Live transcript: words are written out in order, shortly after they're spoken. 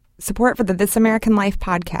Support for the This American Life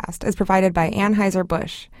podcast is provided by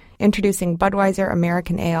Anheuser-Busch, introducing Budweiser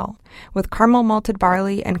American Ale, with caramel malted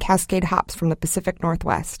barley and Cascade hops from the Pacific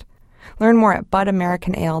Northwest. Learn more at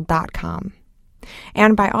budamericanaale.com.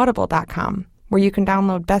 And by Audible.com, where you can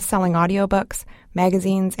download best-selling audiobooks,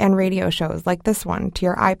 magazines, and radio shows like this one to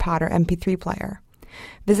your iPod or MP3 player.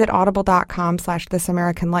 Visit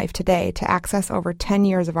audible.com/thisamericanlife today to access over 10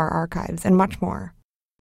 years of our archives and much more.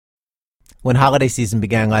 When holiday season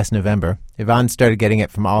began last November, Yvonne started getting it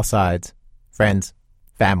from all sides. Friends,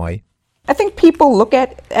 family. I think people look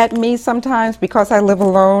at me sometimes because I live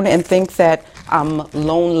alone and think that I'm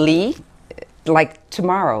lonely. Like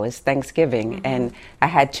tomorrow is Thanksgiving, and I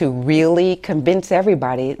had to really convince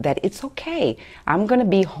everybody that it's okay. I'm going to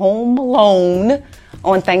be home alone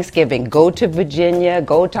on Thanksgiving. Go to Virginia,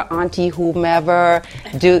 go to Auntie whomever,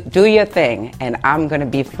 do your thing, and I'm going to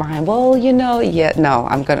be fine. Well,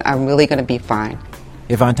 I'm really going to be fine.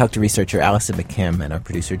 Yvonne talked to researcher Allison McKim and our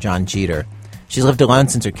producer John Jeter. She's lived alone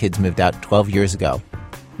since her kids moved out 12 years ago,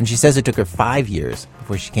 and she says it took her 5 years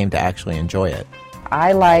before she came to actually enjoy it.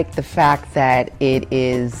 I like the fact that it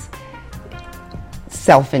is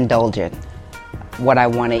self-indulgent. What I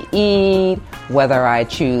want to eat, whether I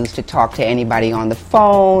choose to talk to anybody on the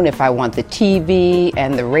phone, if I want the TV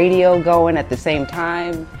and the radio going at the same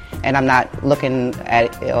time, and I'm not looking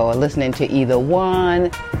at or listening to either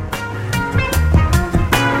one.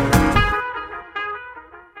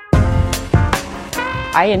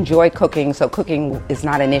 I enjoy cooking, so cooking is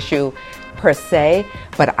not an issue per se,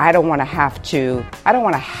 but I don't want to have to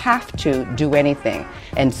do anything.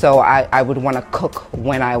 And so I would want to cook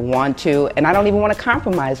when I want to, and I don't even want to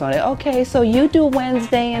compromise on it. Okay, so you do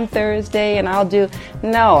Wednesday and Thursday, and I'll do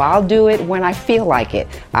it when I feel like it.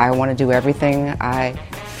 I want to do everything I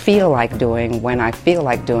feel like doing when I feel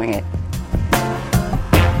like doing it.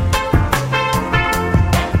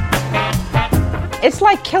 It's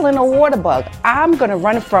like killing a water bug. I'm going to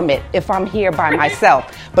run from it if I'm here by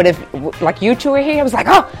myself. But if, like you two are here, I was like,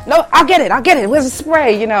 oh, no, I'll get it. Where's the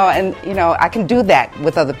spray? I can do that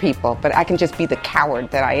with other people. But I can just be the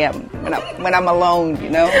coward that I am when I'm alone,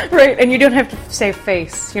 Right, and you don't have to save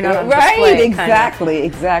face. You're not on display. Right,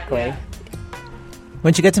 exactly.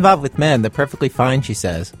 When she gets involved with men, they're perfectly fine, she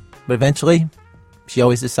says. But eventually, she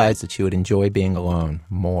always decides that she would enjoy being alone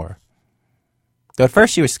more. Though at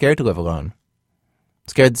first she was scared to live alone.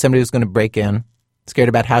 Scared that somebody was going to break in. Scared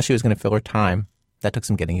about how she was going to fill her time. That took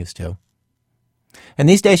some getting used to. And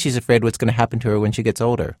these days she's afraid what's going to happen to her when she gets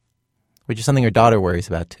older, which is something her daughter worries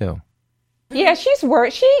about too. Yeah, she's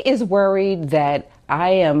worried. She is worried that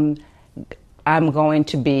I'm going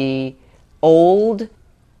to be old,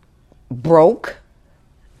 broke,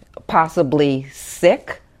 possibly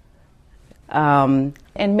sick, and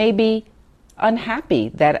maybe unhappy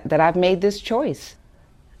that I've made this choice.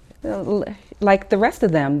 Like the rest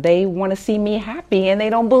of them, they want to see me happy, and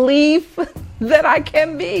they don't believe that I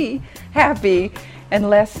can be happy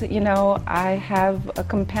unless, I have a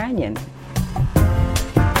companion.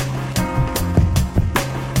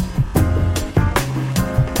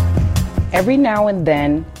 Every now and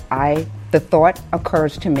then, the thought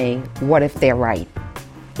occurs to me, what if they're right?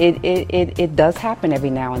 It does happen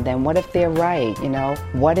every now and then. What if they're right?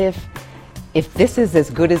 What if this is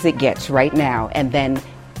as good as it gets right now, and then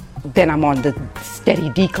I'm on the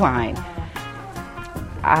steady decline.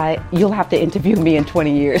 You'll have to interview me in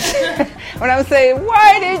 20 years. When I'm saying,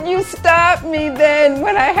 why didn't you stop me then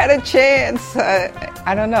when I had a chance?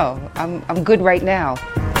 I don't know. I'm good right now.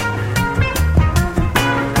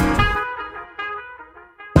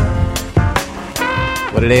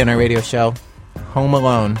 What a day on our radio show. Home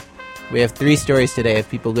Alone. We have 3 stories today of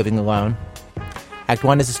people living alone. Act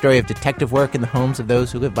 1 is a story of detective work in the homes of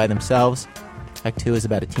those who live by themselves. Act 2 is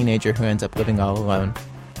about a teenager who ends up living all alone.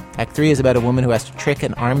 Act 3 is about a woman who has to trick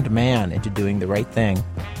an armed man into doing the right thing.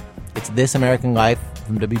 It's This American Life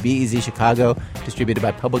from WBEZ Chicago, distributed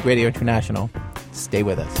by Public Radio International. Stay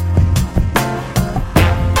with us.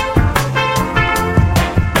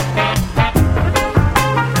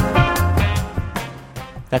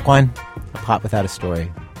 Act 1, a plot without a story.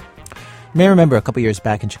 You may remember a couple years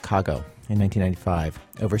back in Chicago in 1995,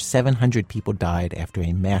 over 700 people died after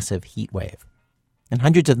a massive heat wave. And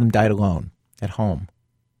hundreds of them died alone, at home.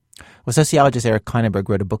 Well, sociologist Eric Klinenberg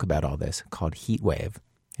wrote a book about all this called Heat Wave.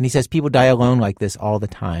 And he says people die alone like this all the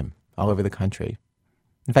time, all over the country.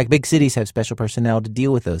 In fact, big cities have special personnel to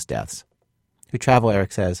deal with those deaths, who travel,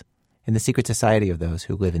 Eric says, in the secret society of those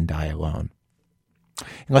who live and die alone.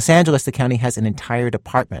 In Los Angeles, the county has an entire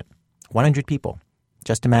department, 100 people,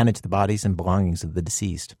 just to manage the bodies and belongings of the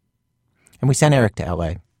deceased. And we sent Eric to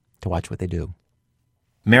L.A. to watch what they do.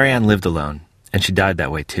 Marianne lived alone, And she died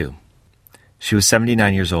that way, too. She was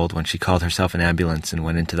 79 years old when she called herself an ambulance and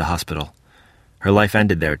went into the hospital. Her life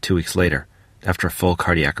ended there 2 weeks later, after a full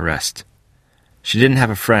cardiac arrest. She didn't have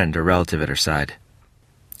a friend or relative at her side.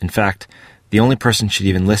 In fact, the only person she'd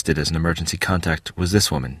even listed as an emergency contact was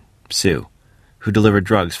this woman, Sue, who delivered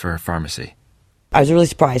drugs for her pharmacy. I was really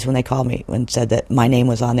surprised when they called me and said that my name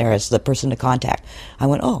was on there as the person to contact. I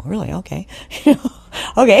went, oh, really? Okay.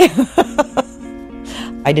 Okay.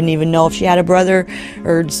 I didn't even know if she had a brother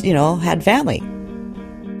or, had family.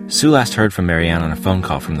 Sue last heard from Marianne on a phone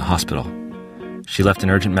call from the hospital. She left an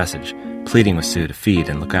urgent message, pleading with Sue to feed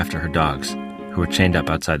and look after her dogs, who were chained up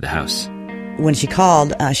outside the house. When she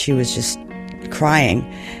called, she was just crying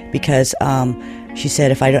because she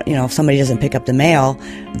said if somebody doesn't pick up the mail,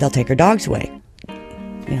 they'll take her dogs away.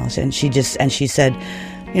 And she said,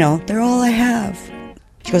 they're all I have.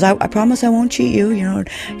 She goes, I promise I won't cheat you,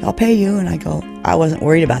 I'll pay you. And I go, I wasn't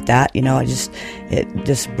worried about that, it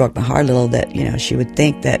just broke my heart a little that, she would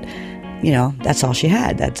think that, that's all she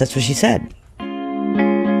had. That's what she said.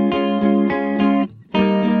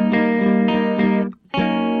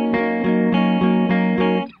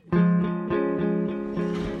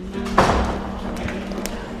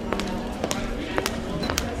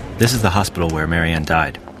 This is the hospital where Marianne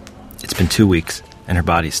died. It's been 2 weeks, and her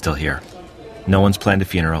body's still here. No one's planned a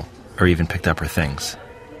funeral or even picked up her things.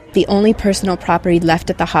 The only personal property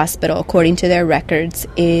left at the hospital, according to their records,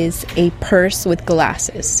 is a purse with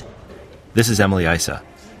glasses. This is Emily Isa.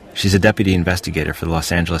 She's a deputy investigator for the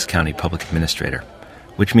Los Angeles County Public Administrator,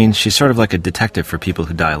 which means she's sort of like a detective for people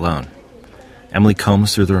who die alone. Emily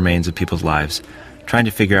combs through the remains of people's lives, trying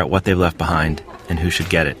to figure out what they've left behind and who should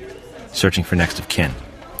get it, searching for next of kin.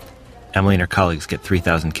 Emily and her colleagues get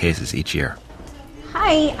 3,000 cases each year.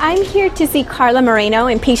 Hi, I'm here to see Carla Moreno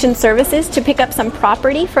in Patient Services to pick up some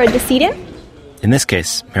property for a decedent. In this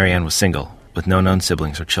case, Marianne was single, with no known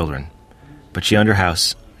siblings or children. But she owned her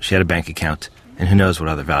house, she had a bank account, and who knows what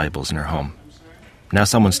other valuables in her home. Now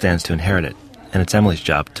someone stands to inherit it, and it's Emily's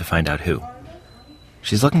job to find out who.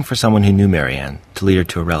 She's looking for someone who knew Marianne to lead her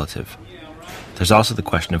to a relative. There's also the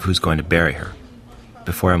question of who's going to bury her.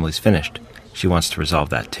 Before Emily's finished, she wants to resolve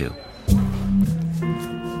that too.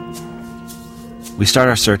 We start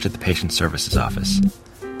our search at the Patient Services office.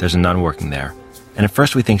 There's a nun working there, and at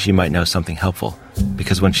first we think she might know something helpful,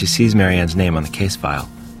 because when she sees Marianne's name on the case file,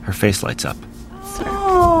 her face lights up.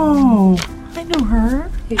 Oh, I know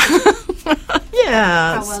her. Yes.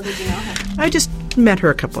 How well did you know her? I just met her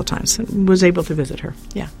a couple of times and was able to visit her.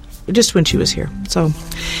 Yeah, just when she was here. So,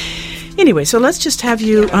 anyway, so let's just have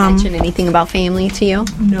you... mention anything about family to you?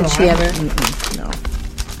 No. Did she ever? No.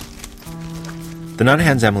 The nun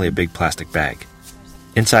hands Emily a big plastic bag.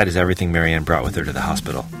 Inside is everything Marianne brought with her to the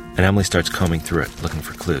hospital, and Emily starts combing through it, looking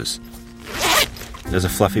for clues. There's a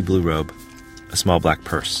fluffy blue robe, a small black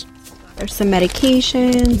purse. There's some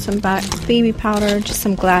medication, some baby powder, just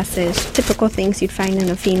some glasses. Typical things you'd find in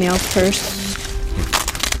a female's purse.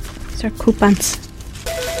 These are coupons.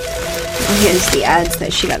 And here's the ads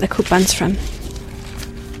that she got the coupons from.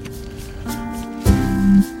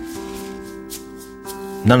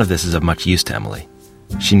 None of this is of much use to Emily.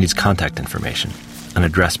 She needs contact information, an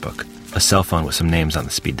address book, a cell phone with some names on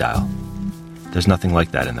the speed dial. There's nothing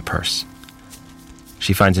like that in the purse.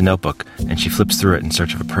 She finds a notebook, and she flips through it in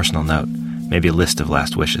search of a personal note, maybe a list of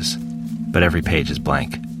last wishes. But every page is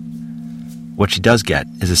blank. What she does get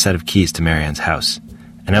is a set of keys to Marianne's house,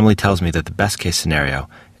 and Emily tells me that the best-case scenario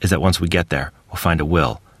is that once we get there, we'll find a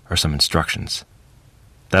will or some instructions.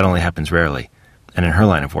 That only happens rarely, and in her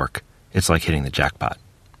line of work, it's like hitting the jackpot.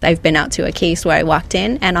 I've been out to a case where I walked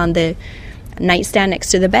in, and on the nightstand next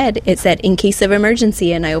to the bed, it said, in case of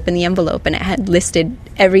emergency, and I opened the envelope, and it had listed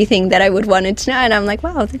everything that I would want to know, and I'm like,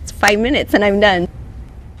 wow, it's 5 minutes, and I'm done.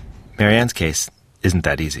 Marianne's case isn't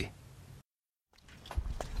that easy.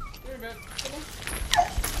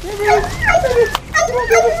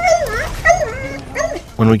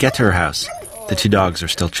 When we get to her house, the 2 dogs are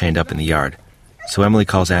still chained up in the yard, so Emily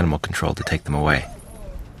calls animal control to take them away.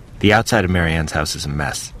 The outside of Marianne's house is a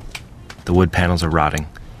mess. The wood panels are rotting.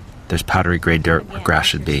 There's powdery gray dirt where grass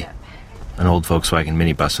should be. An old Volkswagen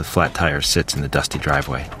minibus with flat tires sits in the dusty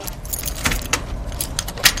driveway.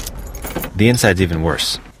 The inside's even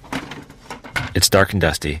worse. It's dark and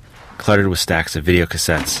dusty, cluttered with stacks of video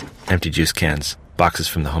cassettes, empty juice cans, boxes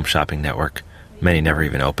from the Home Shopping Network, many never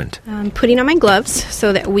even opened. I'm putting on my gloves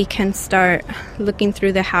so that we can start looking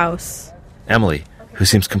through the house. Emily, who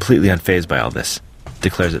seems completely unfazed by all this,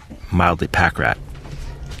 declares it mildly pack rat.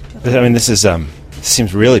 I mean, this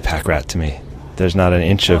seems really pack rat to me. There's not an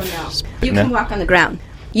inch of... You can walk on the ground.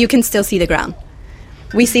 You can still see the ground.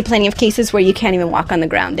 We see plenty of cases where you can't even walk on the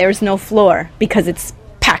ground. There's no floor because it's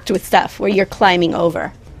packed with stuff where you're climbing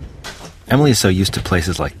over. Emily is so used to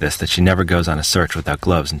places like this that she never goes on a search without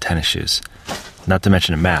gloves and tennis shoes, not to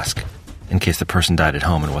mention a mask, in case the person died at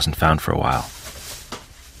home and wasn't found for a while.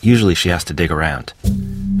 Usually she has to dig around.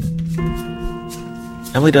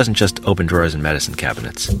 Emily doesn't just open drawers and medicine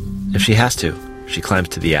cabinets. If she has to, she climbs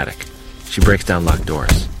to the attic. She breaks down locked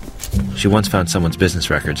doors. She once found someone's business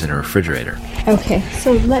records in a refrigerator. Okay,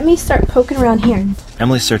 so let me start poking around here.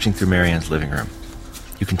 Emily's searching through Marianne's living room.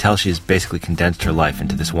 You can tell she's basically condensed her life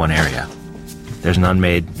into this one area. There's an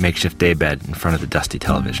unmade, makeshift daybed in front of the dusty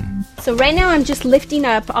television. So right now I'm just lifting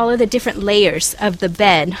up all of the different layers of the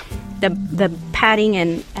bed, the padding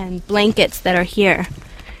and blankets that are here.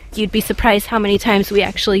 You'd be surprised how many times we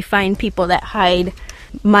actually find people that hide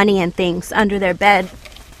money and things under their bed.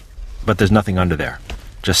 But there's nothing under there.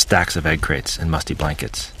 Just stacks of egg crates and musty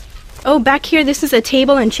blankets. Oh, back here, this is a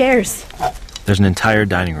table and chairs. There's an entire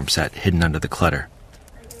dining room set hidden under the clutter.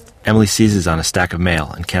 Emily seizes on a stack of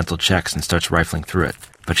mail and canceled checks and starts rifling through it,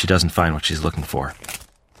 but she doesn't find what she's looking for.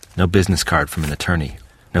 No business card from an attorney,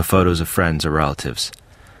 no photos of friends or relatives,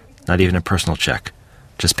 not even a personal check,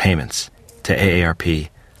 just payments to AARP,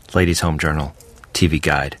 Ladies' Home Journal, TV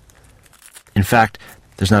Guide. In fact,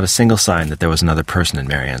 there's not a single sign that there was another person in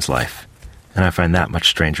Marianne's life, and I find that much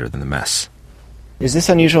stranger than the mess. Is this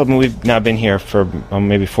unusual? I mean, we've now been here for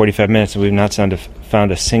maybe 45 minutes and we've not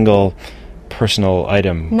found a single personal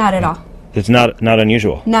item. Not at all. It's not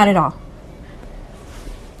unusual. Not at all.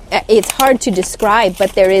 It's hard to describe,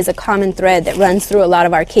 but there is a common thread that runs through a lot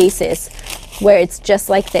of our cases where it's just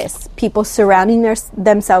like this. People surrounding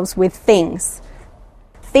themselves with things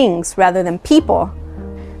rather than people.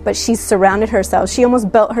 But she's surrounded herself. She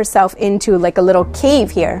almost built herself into like a little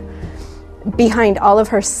cave here behind all of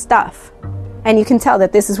her stuff. And you can tell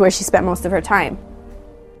that this is where she spent most of her time.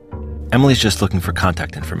 Emily's just looking for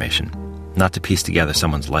contact information, not to piece together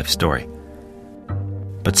someone's life story.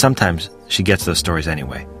 But sometimes she gets those stories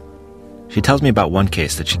anyway. She tells me about one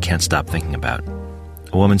case that she can't stop thinking about.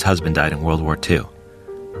 A woman's husband died in World War II.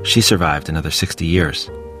 She survived another 60 years,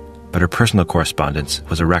 but her personal correspondence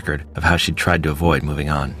was a record of how she'd tried to avoid moving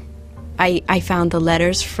on. I found the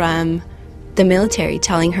letters from the military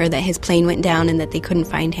telling her that his plane went down and that they couldn't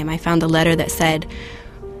find him. I found a letter that said,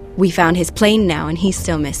 "We found his plane now and he's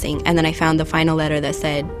still missing." And then I found the final letter that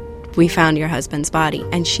said, "We found your husband's body."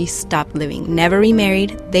 And she stopped living. Never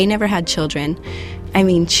remarried. They never had children. I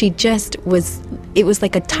mean, she just was, it was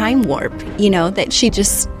like a time warp, you know, that she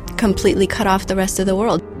just completely cut off the rest of the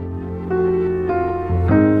world.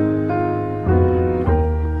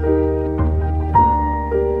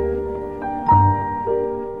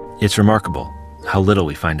 It's remarkable how little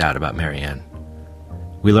we find out about Marianne.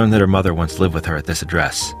 We learn that her mother once lived with her at this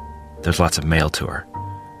address. There's lots of mail to her.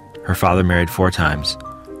 Her father married 4 times.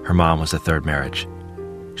 Her mom was the 3rd marriage.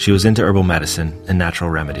 She was into herbal medicine and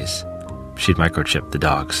natural remedies. She'd microchipped the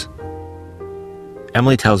dogs.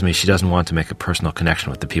 Emily tells me she doesn't want to make a personal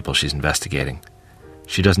connection with the people she's investigating.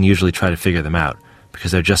 She doesn't usually try to figure them out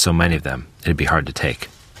because there are just so many of them, it'd be hard to take.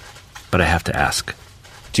 But I have to ask.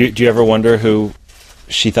 Do you ever wonder who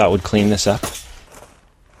she thought would clean this up?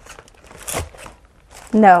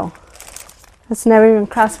 No. That's never even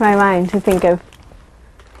crossed my mind to think of.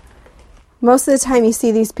 Most of the time you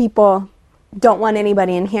see these people don't want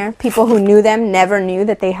anybody in here. People who knew them never knew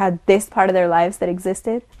that they had this part of their lives that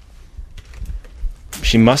existed.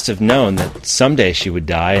 She must have known that someday she would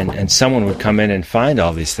die and someone would come in and find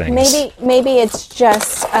all these things. Maybe it's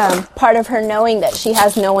just part of her knowing that she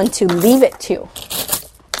has no one to leave it to.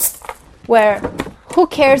 Where, who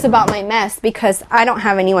cares about my mess because I don't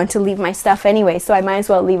have anyone to leave my stuff anyway, so I might as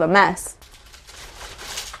well leave a mess.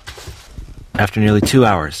 After nearly 2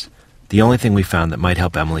 hours, the only thing we found that might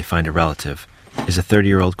help Emily find a relative is a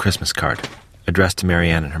 30-year-old Christmas card addressed to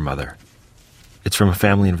Marianne and her mother. It's from a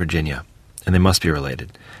family in Virginia, and they must be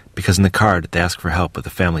related, because in the card they ask for help with a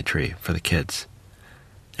family tree for the kids.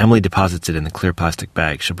 Emily deposits it in the clear plastic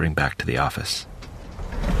bag she'll bring back to the office.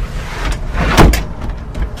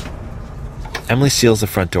 Emily seals the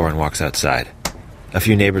front door and walks outside. A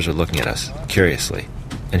few neighbors are looking at us, curiously,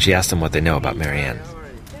 and she asks them what they know about Marianne.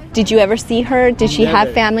 Did you ever see her? Did she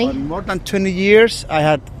have family? More than 20 years, I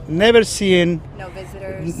had never seen... No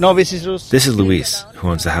visitors. This is Luis, who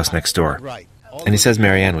owns the house next door. Right. And he says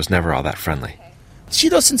Marianne was never all that friendly. She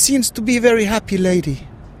doesn't seem to be a very happy lady.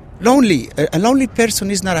 Lonely. A lonely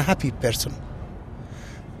person is not a happy person.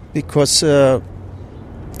 Because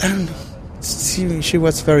she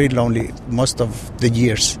was very lonely most of the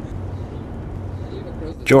years.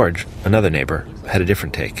 George, another neighbor, had a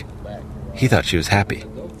different take. He thought she was happy.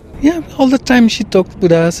 Yeah, all the time she talked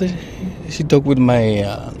with us. She talked with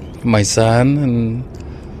my son, and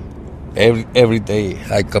every day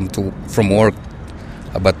I come from work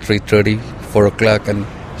about 3:30, 4 o'clock, and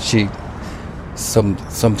she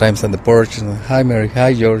sometimes on the porch. And, hi, Mary.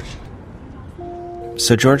 Hi, George.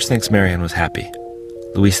 So George thinks Marianne was happy.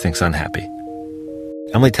 Luis thinks unhappy.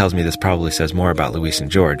 Emily tells me this probably says more about Luis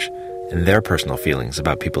and George and their personal feelings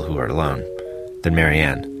about people who are alone than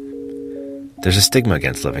Marianne. There's a stigma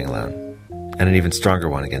against living alone, and an even stronger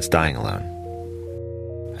one against dying alone.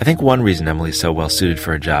 I think one reason Emily's so well suited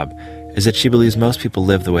for a job is that she believes most people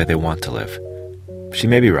live the way they want to live. She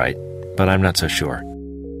may be right, but I'm not so sure.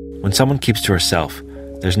 When someone keeps to herself,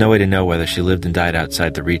 there's no way to know whether she lived and died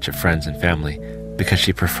outside the reach of friends and family because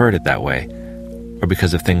she preferred it that way, or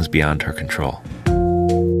because of things beyond her control.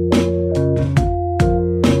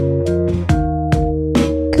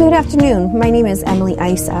 Good afternoon. My name is Emily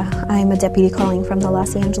Isa. I'm a deputy calling from the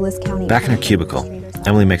Los Angeles County. Back in her cubicle,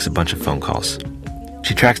 Emily makes a bunch of phone calls.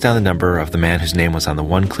 She tracks down the number of the man whose name was on the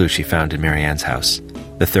one clue she found in Marianne's house,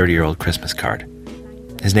 the 30-year-old Christmas card.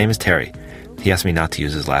 His name is Terry. He asked me not to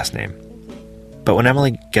use his last name. But when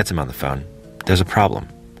Emily gets him on the phone, there's a problem.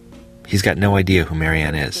 He's got no idea who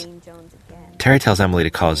Marianne is. Terry tells Emily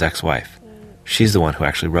to call his ex-wife. She's the one who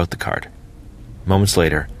actually wrote the card. Moments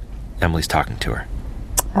later, Emily's talking to her.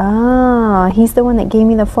 Ah, he's the one that gave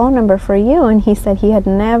me the phone number for you, and he said he had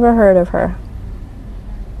never heard of her.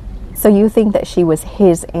 So you think that she was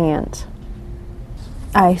his aunt?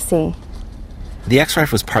 I see. The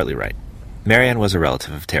ex-wife was partly right. Marianne was a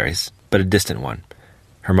relative of Terry's, but a distant one.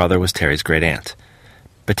 Her mother was Terry's great-aunt.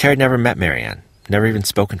 But Terry never met Marianne, never even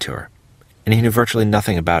spoken to her, and he knew virtually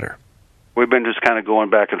nothing about her. We've been just kind of going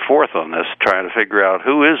back and forth on this, trying to figure out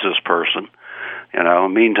who is this person. In the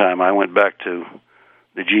meantime, I went back to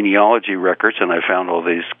the genealogy records, and I found all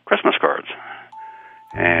these Christmas cards.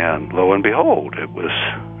 And lo and behold, it was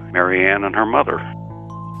Marianne and her mother.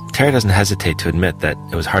 Terry doesn't hesitate to admit that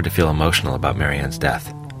it was hard to feel emotional about Marianne's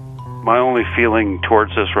death. My only feeling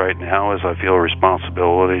towards this right now is I feel a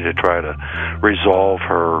responsibility to try to resolve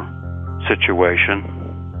her situation,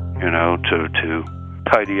 to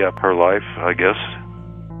tidy up her life, I guess.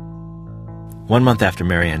 1 month after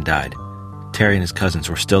Marianne died, Terry and his cousins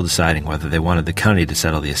were still deciding whether they wanted the county to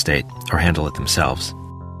settle the estate or handle it themselves.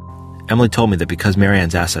 Emily told me that because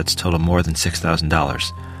Marianne's assets totaled more than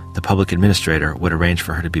 $6,000, the public administrator would arrange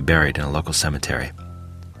for her to be buried in a local cemetery.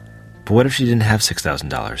 But what if she didn't have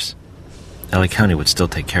 $6,000? LA County would still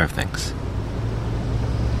take care of things.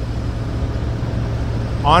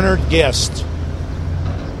 Honored guest,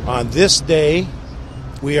 on this day,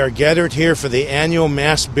 we are gathered here for the annual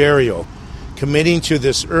mass burial, committing to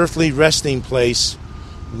this earthly resting place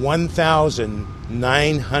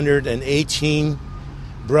 1,918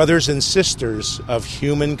 brothers and sisters of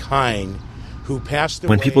humankind who passed away.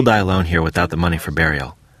 When people die alone here without the money for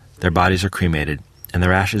burial, their bodies are cremated and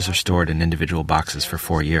their ashes are stored in individual boxes for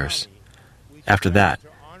 4 years. After that,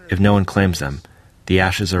 if no one claims them, the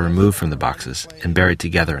ashes are removed from the boxes and buried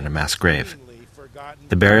together in a mass grave.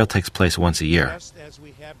 The burial takes place once a year.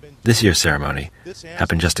 This year's ceremony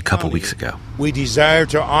happened just a couple weeks ago. We desire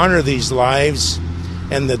to honor these lives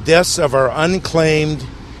and the deaths of our unclaimed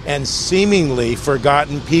and seemingly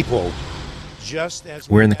forgotten people.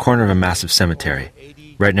 We're in the corner of a massive cemetery,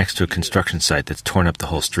 right next to a construction site that's torn up the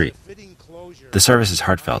whole street. The service is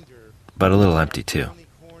heartfelt, but a little empty too.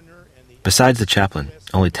 Besides the chaplain,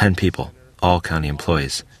 only 10 people, all county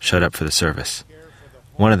employees, showed up for the service.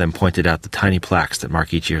 One of them pointed out the tiny plaques that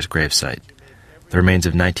mark each year's gravesite. The remains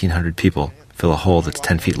of 1,900 people fill a hole that's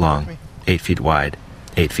 10 feet long, 8 feet wide,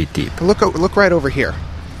 8 feet deep. Look right over here.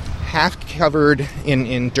 Half covered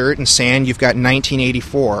in dirt and sand, you've got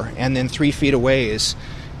 1984, and then 3 feet away is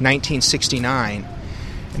 1969,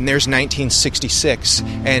 and there's 1966.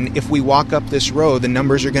 And if we walk up this road, the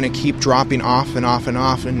numbers are going to keep dropping off and off and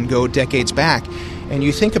off and go decades back. And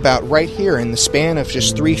you think about right here, in the span of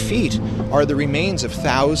just 3 feet, are the remains of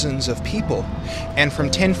thousands of people. And from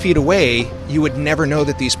 10 feet away, you would never know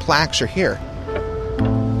that these plaques are here.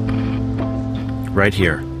 Right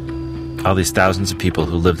here, all these thousands of people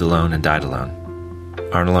who lived alone and died alone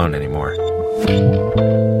aren't alone anymore.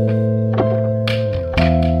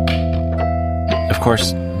 Of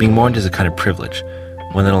course, being mourned is a kind of privilege,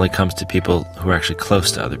 one that only comes to people who are actually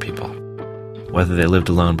close to other people. Whether they lived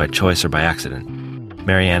alone by choice or by accident,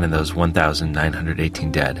 Marianne and those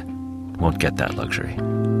 1,918 dead won't get that luxury.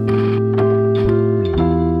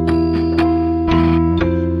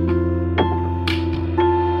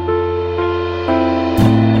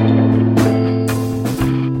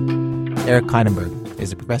 Eric Klinenberg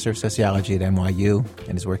is a professor of sociology at NYU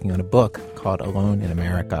and is working on a book called Alone in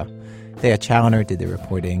America. Thea Challoner did the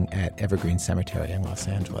reporting at Evergreen Cemetery in Los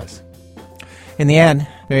Angeles. In the end,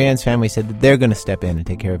 Marianne's family said that they're going to step in and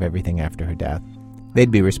take care of everything after her death. They'd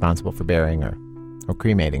be responsible for burying her or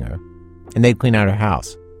cremating her, and they'd clean out her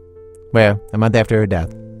house, where, a month after her death,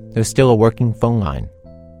 there was still a working phone line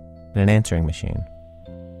and an answering machine.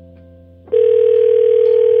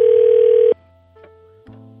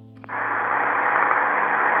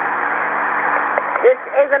 This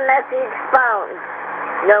is a message phone.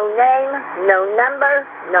 No name, no number,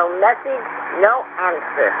 no message, no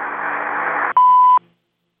answer.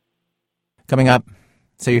 Coming up,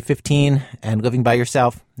 so you're 15 and living by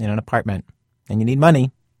yourself in an apartment, and you need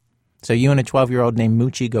money. So you and a 12-year-old named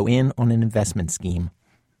Moochie go in on an investment scheme.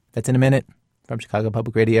 That's in a minute from Chicago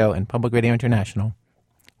Public Radio and Public Radio International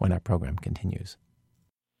when our program continues.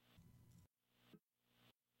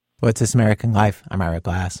 What's This American Life? I'm Ira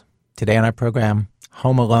Glass. Today on our program,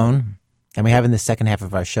 Home Alone. And we have in the second half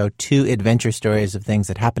of our show 2 adventure stories of things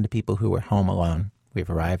that happened to people who were home alone. We've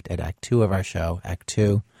arrived at Act 2 of our show, Act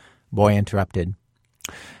 2, Boy Interrupted.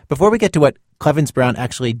 Before we get to what Clevens Brown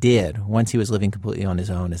actually did once he was living completely on his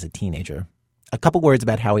own as a teenager, a couple words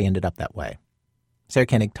about how he ended up that way. Sarah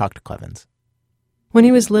Koenig talked to Clevens. When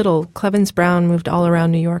he was little, Clevens Brown moved all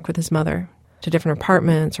around New York with his mother, to different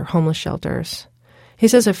apartments or homeless shelters. He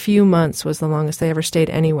says a few months was the longest they ever stayed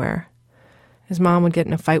anywhere. His mom would get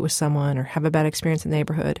in a fight with someone or have a bad experience in the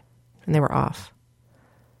neighborhood, and they were off.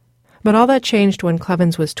 But all that changed when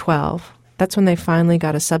Clevens was 12. That's when they finally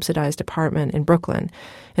got a subsidized apartment in Brooklyn,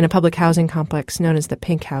 in a public housing complex known as the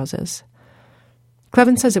Pink Houses.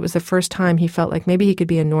 Clevens says it was the first time he felt like maybe he could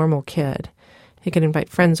be a normal kid. He could invite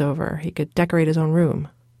friends over. He could decorate his own room.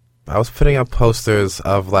 I was putting up posters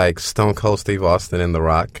of, like, Stone Cold Steve Austin and The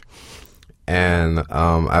Rock. And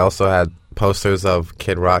I also had posters of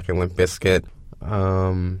Kid Rock and Limp Bizkit,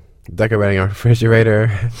 decorating our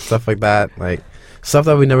refrigerator, stuff like that. Like, stuff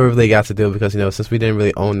that we never really got to do because, since we didn't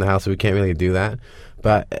really own the house, we can't really do that.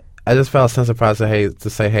 But I just felt a sense of pride to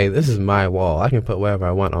say, hey, this is my wall. I can put whatever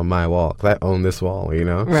I want on my wall because I own this wall,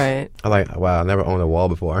 Right. Wow, I never owned a wall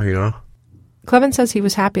before, Clevens says he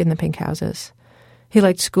was happy in the Pink Houses. He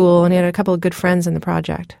liked school, and he had a couple of good friends in the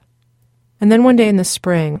project. And then one day in the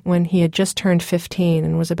spring, when he had just turned 15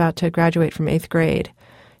 and was about to graduate from 8th grade,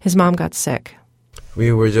 his mom got sick.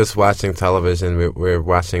 We were just watching television. We were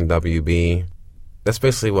watching WB. That's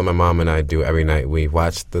basically what my mom and I do every night. We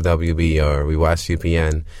watch the WB or we watch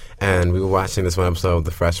UPN. And we were watching this one episode of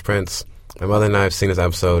The Fresh Prince. My mother and I have seen this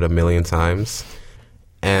episode 1,000,000 times.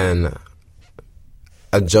 And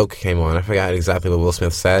a joke came on. I forgot exactly what Will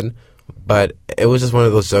Smith said. But it was just one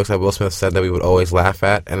of those jokes that Will Smith said that we would always laugh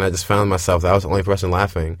at. And I just found myself that I was the only person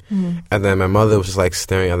laughing. Mm-hmm. And then my mother was just like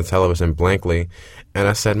staring at the television blankly. And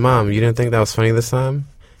I said, Mom, you didn't think that was funny this time?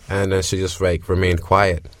 And then she just remained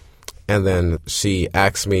quiet. And then she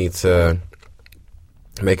asked me to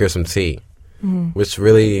make her some tea, which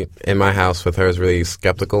really, in my house with her, is really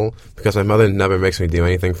skeptical because my mother never makes me do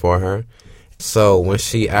anything for her. So when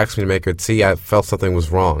she asked me to make her tea, I felt something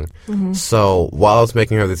was wrong. Mm-hmm. So while I was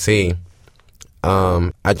making her the tea,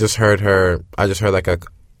 I just heard like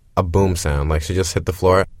a boom sound, like she just hit the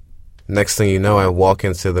floor. Next thing you know, I walk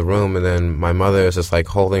into the room, and then my mother is just like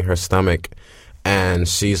holding her stomach, and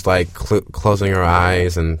she's like closing her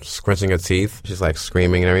eyes and scrunching her teeth. She's like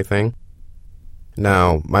screaming and everything.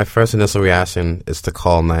 Now, my first initial reaction is to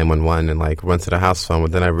call 911 and like run to the house phone,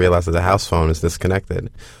 but then I realized that the house phone is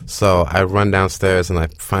disconnected. So I run downstairs and I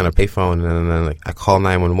find a payphone, and then I call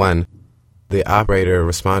 911. The operator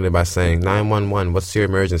responded by saying, 911, what's your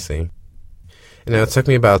emergency? It took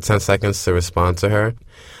me about 10 seconds to respond to her.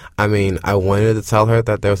 I mean, I wanted to tell her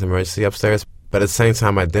that there was an emergency upstairs, but at the same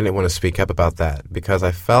time, I didn't want to speak up about that because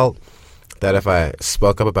I felt that if I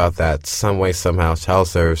spoke up about that, some way, somehow, child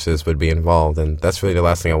services would be involved, and that's really the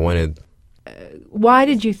last thing I wanted. Why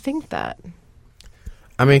did you think that?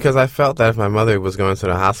 I mean, because I felt that if my mother was going to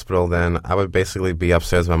the hospital, then I would basically be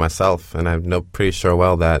upstairs by myself, and I'm pretty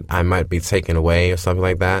sure that I might be taken away or something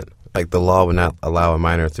like that. Like, the law would not allow a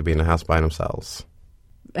minor to be in the house by themselves.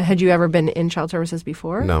 Had you ever been in child services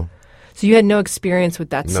before? No. So you had no experience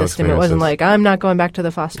with that system? It wasn't like, I'm not going back to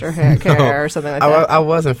the foster care or something like that? I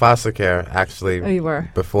was in foster care, actually. Oh, you were?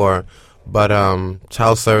 Before. But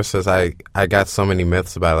child services, I got so many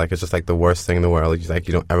myths about it. Like, it's just like the worst thing in the world. It's like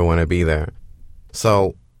you don't ever want to be there.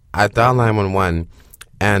 So I dialed 911,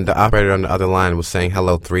 and the operator on the other line was saying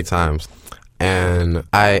hello 3 times. And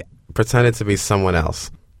I pretended to be someone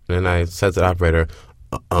else. And I said to the operator,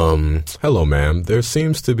 hello, ma'am. There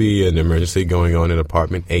seems to be an emergency going on in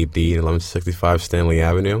apartment 8D at 1165 Stanley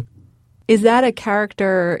Avenue. Is that a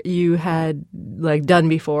character you had like done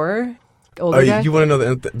before? Older guy? You want to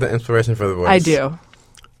know the inspiration for the voice? I do.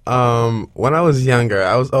 When I was younger,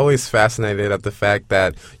 I was always fascinated at the fact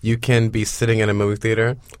that you can be sitting in a movie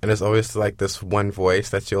theater and there's always like this one voice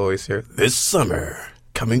that you always hear, "This summer,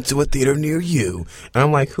 coming to a theater near you." And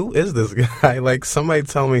I'm like, who is this guy? Like, somebody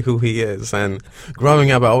tell me who he is. And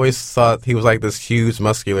growing up, I always thought he was like this huge,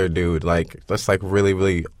 muscular dude, like just like really,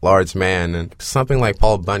 really large man, and something like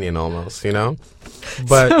Paul Bunyan almost, you know?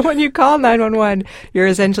 But so when you call 911, you're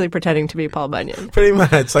essentially pretending to be Paul Bunyan. Pretty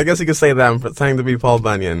much. I guess you could say that. I'm pretending to be Paul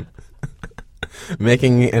Bunyan.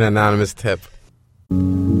 Making an anonymous tip.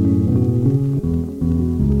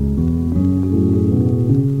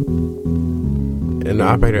 And the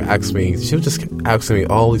operator asked me, she was just asking me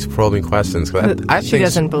all these probing questions. I She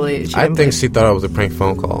doesn't believe. I think she thought it was a prank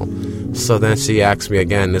phone call. So then she asked me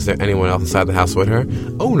again, is there anyone else inside the house with her?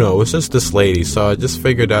 Oh no, it's just this lady. So I just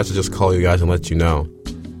figured I should just call you guys and let you know.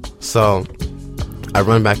 So I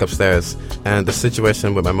run back upstairs, and the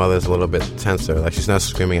situation with my mother is a little bit tenser. Like, she's not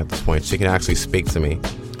screaming at this point. She can actually speak to me.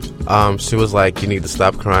 She was like, you need to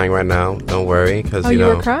stop crying right now. Don't worry. Cause, you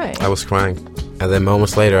were crying. I was crying. And then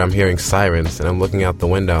moments later, I'm hearing sirens, and I'm looking out the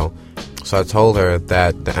window. So I told her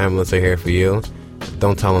that the ambulance are here for you.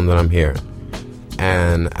 Don't tell them that I'm here.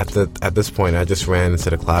 And at this point, I just ran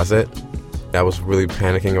into the closet. I was really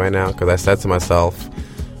panicking right now because I said to myself,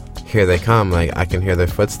 here they come. Like, I can hear their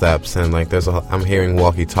footsteps, and like I'm hearing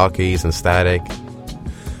walkie-talkies and static.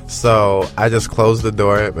 So I just closed the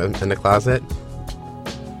door in the closet.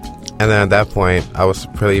 And then at that point, I was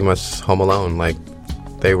pretty much home alone. Like,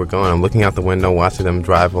 they were going. I'm looking out the window, watching them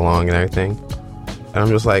drive along and everything. And I'm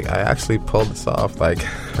just like, I actually pulled this off. Like,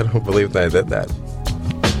 I don't believe that I did that.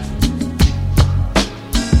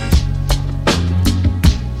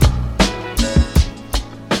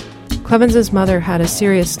 Clevens' mother had a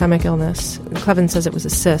serious stomach illness. Clevens says it was a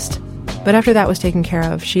cyst. But after that was taken care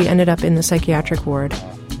of, she ended up in the psychiatric ward.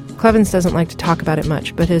 Clevens doesn't like to talk about it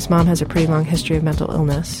much, but his mom has a pretty long history of mental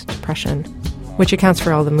illness, depression, which accounts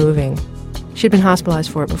for all the moving. She'd been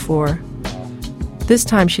hospitalized for it before. This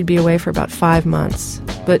time she'd be away for about 5 months,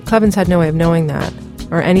 but Clevens had no way of knowing that,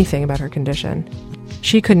 or anything about her condition.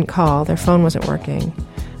 She couldn't call, their phone wasn't working,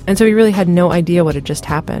 and so he really had no idea what had just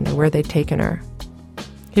happened or where they'd taken her.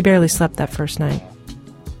 He barely slept that first night.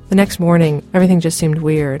 The next morning, everything just seemed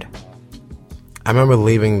weird. I remember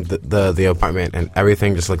leaving the apartment and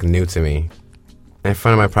everything just looked new to me. In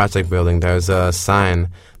front of my project building, there's a sign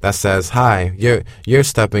that says, "Hi, you're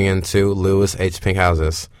stepping into Louis H. Pink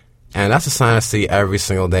Houses." And that's a sign I see every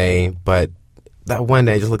single day, but that one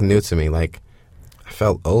day just looked new to me. Like, I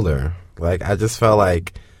felt older. Like, I just felt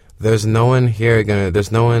like there's no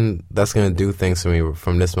one that's gonna do things for me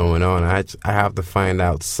from this moment on. I have to find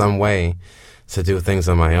out some way to do things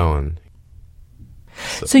on my own.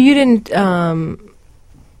 So you didn't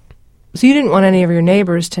want any of your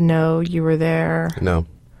neighbors to know you were there? No.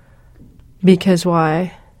 Because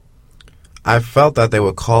why? I felt that they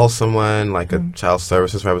would call someone, like a child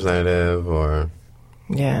services representative, or...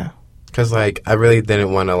 Yeah. Because, like, I really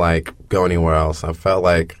didn't want to, like, go anywhere else. I felt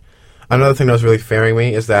like... Another thing that was really fearing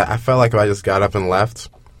me is that I felt like if I just got up and left,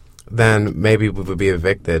 then maybe we would be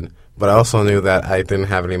evicted. But I also knew that I didn't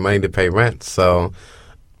have any money to pay rent, so...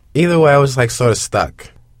 Either way, I was, like, sort of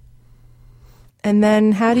stuck. And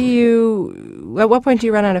then how do you... At what point do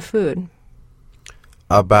you run out of food?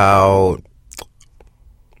 About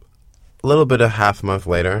a little bit of half a month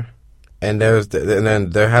later. And then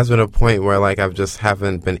there has been a point where, like, I've just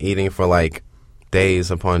haven't been eating for, like,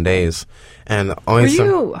 days upon days. And only Were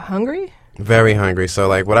you hungry? Very hungry. So,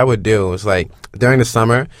 like, what I would do was, like, during the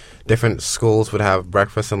summer, different schools would have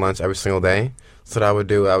breakfast and lunch every single day. So what I would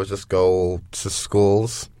do, I would just go to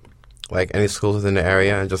schools, like any schools within the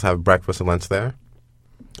area, and just have breakfast and lunch there.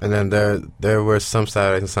 And then there were some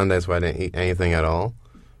Saturdays and Sundays where I didn't eat anything at all.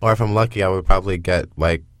 Or if I'm lucky, I would probably get,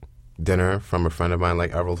 like, dinner from a friend of mine,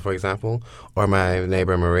 like Everald, for example, or my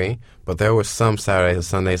neighbor Marie. But there were some Saturdays and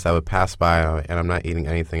Sundays I would pass by, and I'm not eating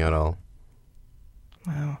anything at all.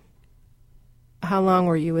 Wow. How long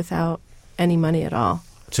were you without any money at all?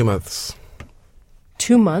 2 months.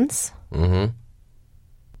 2 months? Mm-hmm.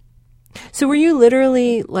 So were you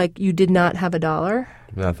literally, like, you did not have $1?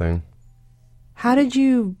 Nothing. How did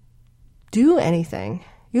you do anything?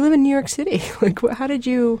 You live in New York City. Like, how did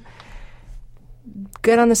you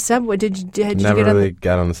get on the subway? Never really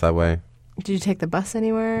got on the subway. Did you take the bus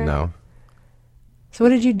anywhere? No. So what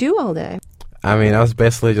did you do all day? I mean, I was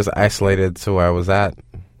basically just isolated to where I was at,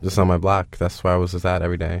 just on my block. That's where I was just at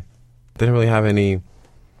every day. Didn't really have any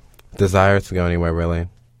desire to go anywhere, really.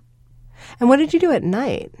 And what did you do at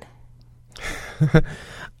night?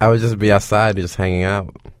 I would just be outside just hanging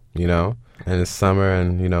out, you know, and it's summer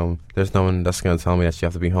and, you know, there's no one that's going to tell me that you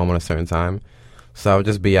have to be home at a certain time. So I would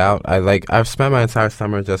just be out. I've spent my entire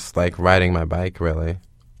summer just like riding my bike, really.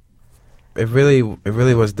 It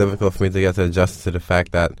really was difficult for me to get to adjust to the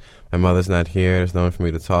fact that my mother's not here. There's no one for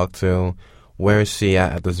me to talk to. Where is she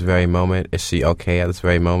at this very moment? Is she okay at this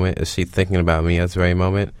very moment? Is she thinking about me at this very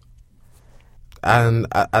moment? And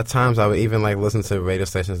at times I would even like listen to radio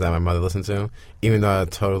stations that my mother listened to, even though I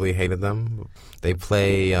totally hated them. They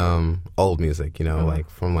play old music, you know, like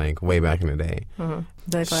from like way back in the day.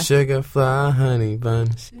 Sugar fly, honey bun.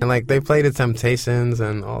 And like they play the Temptations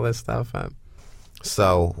and all this stuff.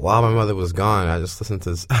 So while my mother was gone, I just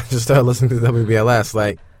started listening to WBLS.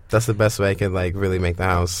 Like that's the best way I could like really make the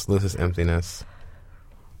house lose its emptiness.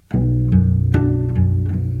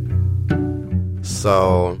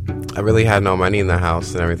 So I really had no money in the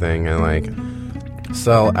house and everything, and like,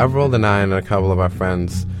 so Everald and I and a couple of our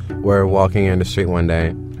friends were walking in the street one day,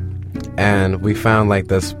 and we found like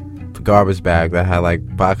this garbage bag that had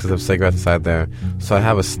like boxes of cigarettes inside there. So I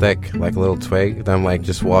have a stick, like a little twig, that I'm like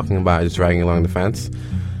just walking by, just dragging along the fence.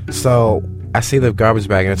 So I see the garbage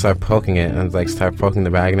bag and I start poking it, and like start poking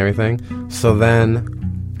the bag and everything. So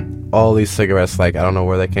then all these cigarettes, like I don't know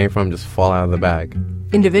where they came from, just fall out of the bag.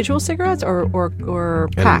 Individual cigarettes or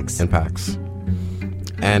packs? In packs.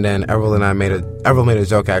 And then Everald and I made a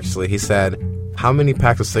joke, actually. He said, how many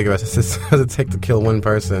packs of cigarettes does it take to kill one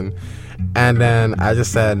person? And then I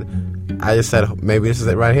just said, maybe this is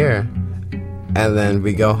it right here. And then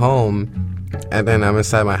we go home, and then I'm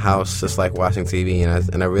inside my house just like watching TV,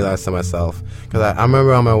 and I realized to myself, because I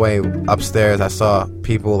remember on my way upstairs I saw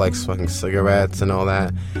people like smoking cigarettes and all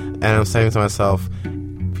that, and I'm saying to myself,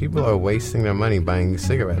 people are wasting their money buying these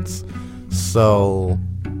cigarettes. So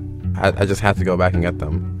I just had to go back and get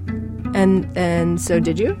them. And so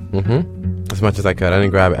did you? Mm-hmm. As much as I could. I didn't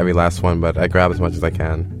grab every last one, but I grabbed as much as I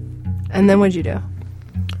can. And then what'd you do?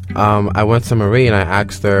 I went to Marie and I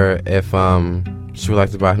asked her if she would like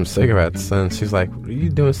to buy some cigarettes. And she's like, what are you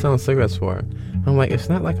doing selling cigarettes for? I'm like, it's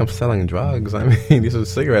not like I'm selling drugs. I mean, these are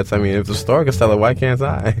cigarettes. I mean, if the store can sell it, why can't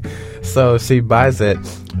I? So she buys it.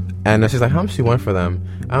 And she's like, how much do you want for them?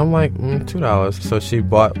 I'm like, $2. So she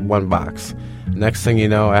bought one box. Next thing you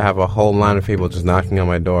know, I have a whole line of people just knocking on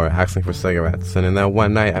my door asking for cigarettes. And in that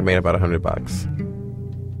one night, I made about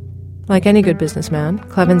 $100. Like any good businessman,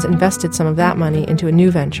 Clevins invested some of that money into a new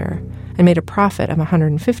venture and made a profit of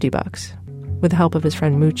 $150 with the help of his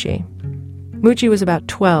friend Moochie. Moochie was about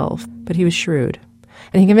 12, but he was shrewd.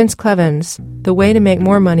 And he convinced Clevins the way to make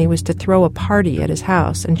more money was to throw a party at his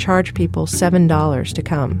house and charge people $7 to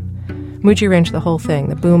come. Moochie arranged the whole thing,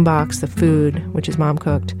 the boombox, the food, which his mom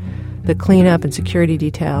cooked, the cleanup and security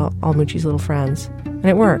detail, all Moochie's little friends. And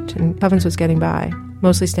it worked, and Clevins was getting by,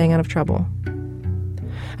 mostly staying out of trouble.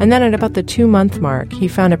 And then at about the 2-month mark, he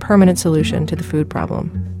found a permanent solution to the food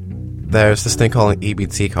problem. There's this thing called an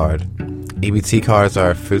EBT card. EBT cards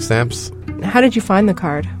are food stamps. How did you find the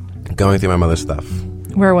card? Going through my mother's stuff.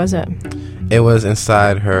 Where was it? It was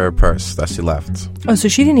inside her purse that she left. Oh, so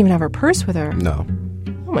she didn't even have her purse with her? No.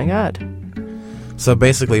 Oh, my God. So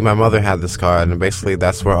basically, my mother had this card, and basically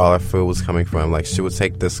that's where all her food was coming from. Like, she would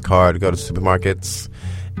take this card, go to supermarkets.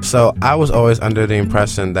 So I was always under the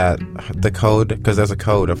impression that the code, because there's a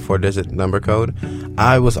code, a 4-digit number code,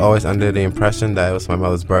 I was always under the impression that it was my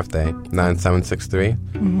mother's birthday, 9763.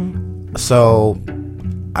 Mm-hmm. So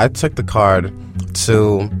I took the card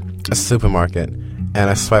to a supermarket, and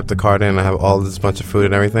I swiped the card in, and I have all this bunch of food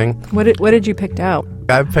and everything. What did you pick out?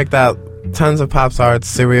 I picked out tons of Pop-Tarts,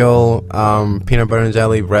 cereal, peanut butter and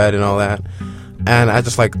jelly, bread, and all that. And I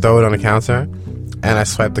just like throw it on the counter, and I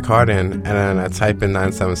swipe the card in, and then I type in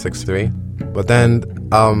 9763. But then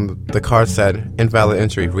the card said, invalid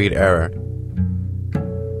entry, read error.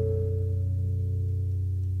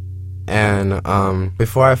 And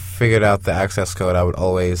before I figured out the access code, I would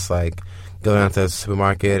always like go down to the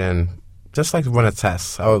supermarket and just like run a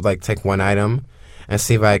test. I would like take one item and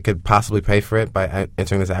see if I could possibly pay for it by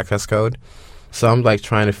entering this access code. So I'm like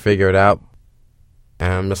trying to figure it out,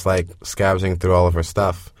 and I'm just like scavenging through all of her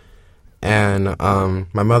stuff. And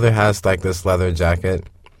my mother has like this leather jacket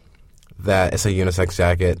that it's a unisex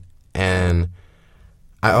jacket, and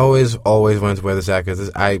I always wanted to wear this jacket.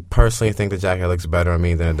 I personally think the jacket looks better on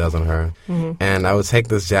me than it does on her. Mm-hmm. And I would take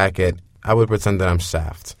this jacket, I would pretend that I'm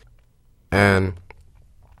Shaft. And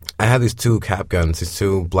I had these 2 cap guns, these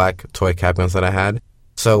 2 black toy cap guns that I had.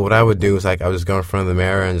 So what I would do is like I would just go in front of the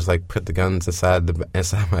mirror and just like put the guns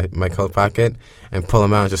inside my coat pocket and pull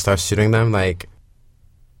them out and just start shooting them, like.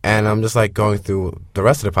 And I'm just like going through the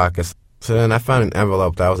rest of the pockets. So then I found an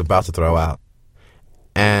envelope that I was about to throw out.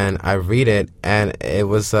 and I read it, and it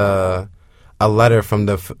was a letter from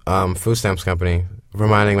the food stamps company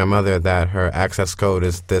reminding my mother that her access code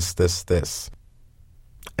is this.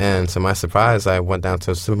 And to my surprise, I went down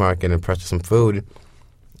to a supermarket and purchased some food,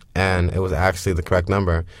 and it was actually the correct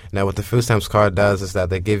number. Now, what the food stamps card does is that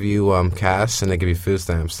they give you cash and they give you food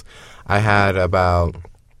stamps. I had about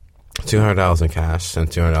 $200 in cash and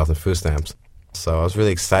 $200 in food stamps. So I was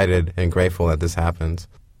really excited and grateful that this happened.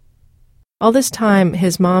 All this time,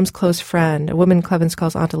 his mom's close friend, a woman Clevens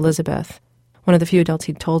calls Aunt Elizabeth, one of the few adults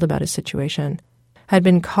he'd told about his situation, had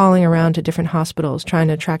been calling around to different hospitals trying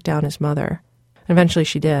to track down his mother. Eventually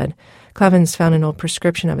she did. Clevens found an old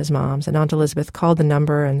prescription of his mom's, and Aunt Elizabeth called the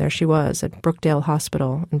number, and there she was at Brookdale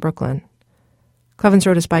Hospital in Brooklyn. Clevens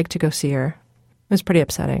rode his bike to go see her. It was pretty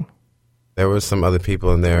upsetting. There were some other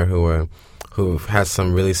people in there who had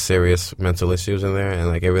some really serious mental issues in there, and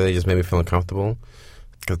like it really just made me feel uncomfortable.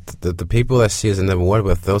 Cause the people that she is in the ward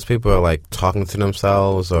with, those people are like talking to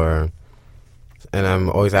themselves, and I'm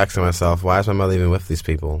always asking myself, why is my mother even with these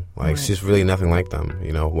people? Like, she's really nothing like them.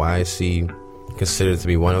 You know, why is she considered to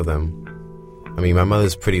be one of them? I mean, my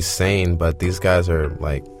mother's pretty sane, but these guys are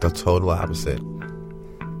like the total opposite.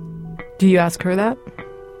 Do you ask her that?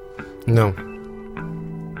 No.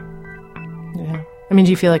 Yeah. I mean,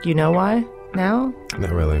 do you feel like you know why now?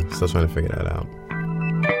 Not really. Still trying to figure that out.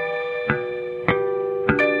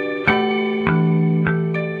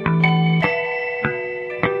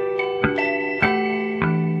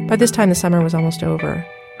 By this time, the summer was almost over.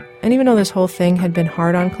 And even though this whole thing had been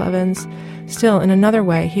hard on Clevens, still, in another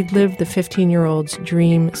way, he'd lived the 15-year-old's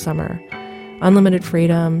dream summer. Unlimited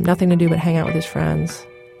freedom, nothing to do but hang out with his friends.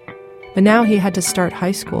 But now he had to start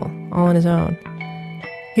high school, all on his own.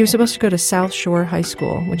 He was supposed to go to South Shore High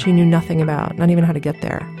School, which he knew nothing about, not even how to get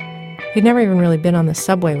there. He'd never even really been on the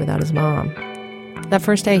subway without his mom. That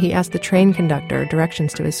first day, he asked the train conductor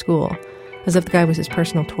directions to his school, as if the guy was his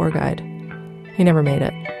personal tour guide. He never made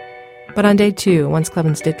it. But on day 2, once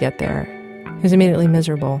Clevens did get there, he was immediately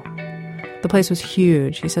miserable. The place was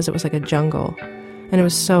huge. He says it was like a jungle. And it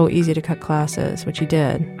was so easy to cut classes, which he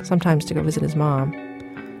did, sometimes to go visit his mom.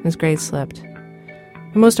 And his grades slipped.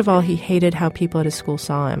 And most of all, he hated how people at his school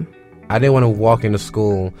saw him. I didn't want to walk into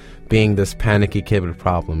school being this panicky kid with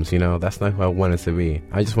problems, you know? That's not who I wanted to be.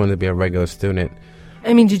 I just wanted to be a regular student.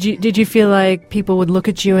 I mean, did you feel like people would look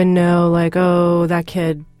at you and know, like, oh, that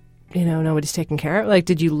kid, you know, nobody's taking care of? Like,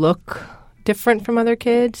 did you look different from other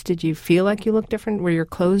kids? Did you feel like you looked different? Were your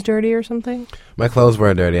clothes dirty or something? My clothes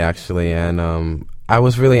were dirty, actually, and I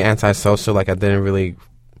was really antisocial. Like, I didn't really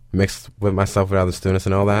mix with myself with other students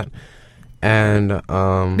and all that. And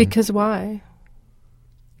because why?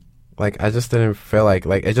 Like, I just didn't feel like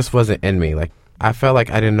it just wasn't in me. Like, I felt like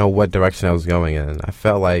I didn't know what direction I was going in. I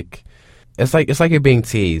felt like it's like you're being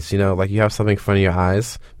teased, you know, like you have something in front of your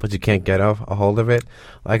eyes, but you can't get a hold of it.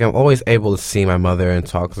 Like, I'm always able to see my mother and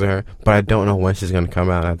talk to her, but I don't know when she's going to come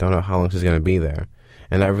out. I don't know how long she's going to be there.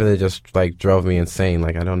 And that really just, like, drove me insane.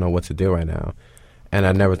 Like, I don't know what to do right now. And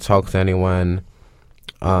I never talked to anyone,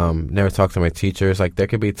 never talked to my teachers. Like, there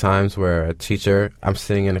could be times where I'm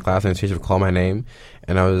sitting in a class and a teacher would call my name,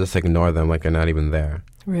 and I would just ignore them like they're not even there.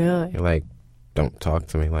 Really? Like, don't talk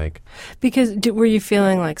to me, like. Because were you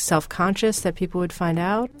feeling like self-conscious that people would find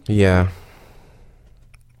out? Yeah.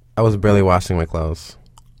 I was barely washing my clothes.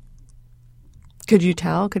 Could you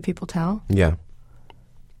tell? Could people tell? Yeah.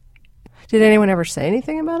 Did anyone ever say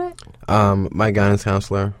anything about it? My guidance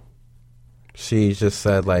counselor, she just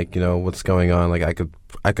said, like, you know, what's going on? Like, I could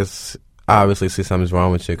obviously see something's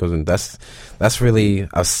wrong with you, because that's really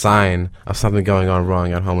a sign of something going on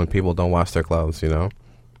wrong at home when people don't wash their clothes, you know?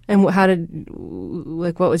 And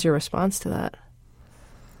what was your response to that?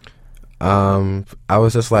 I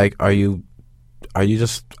was just like, are you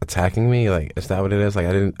just attacking me? Like, is that what it is? Like,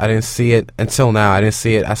 I didn't see it until now. I didn't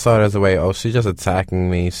see it. I saw it as a way, oh, she's just attacking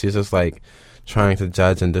me. She's just, like, trying to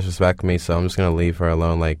judge and disrespect me, so I'm just going to leave her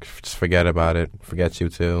alone. Like, just forget about it. Forget you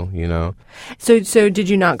too, you know? So did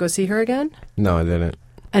you not go see her again? No, I didn't.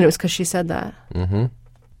 And it was because she said that? Mm-hmm.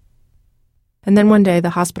 And then one day,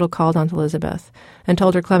 the hospital called Aunt Elizabeth and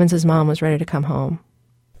told her Clevens' mom was ready to come home.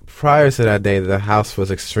 Prior to that day, the house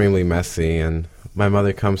was extremely messy, and my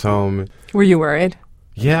mother comes home. Were you worried?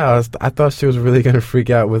 Yeah, I thought she was really going to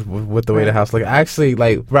freak out with the way the house looked. Actually,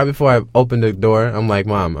 like, right before I opened the door, I'm like,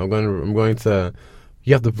 Mom, I'm going to,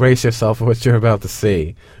 you have to brace yourself for what you're about to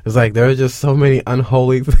see. It's like, there are just so many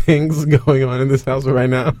unholy things going on in this house right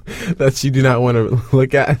now that you do not want to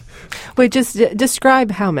look at. Wait, just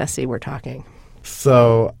describe how messy we're talking.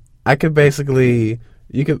 So I could basically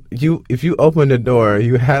if you open the door,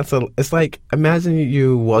 you have to. It's like, imagine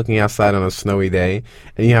you walking outside on a snowy day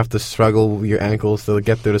and you have to struggle your ankles to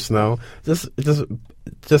get through the snow.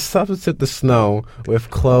 Just substitute the snow with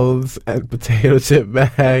clothes and potato chip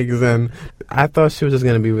bags, and I thought she was just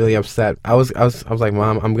gonna be really upset. I was like,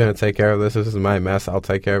 Mom, I'm gonna take care of this. This is my mess. I'll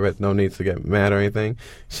take care of it. No need to get mad or anything.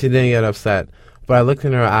 She didn't get upset, but I looked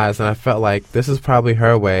in her eyes and I felt like this is probably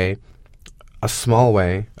her way, a small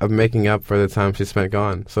way of making up for the time she spent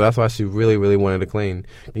gone. So that's why she really, really wanted to clean.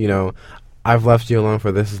 You know, I've left you alone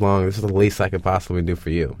for this long. This is the least I could possibly do for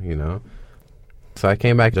you. You know, so I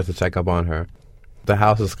came back just to check up on her. The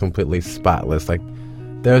house is completely spotless. Like,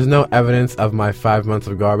 there's no evidence of my 5 months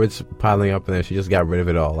of garbage piling up in there. She just got rid of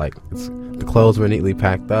it all. Like, the clothes were neatly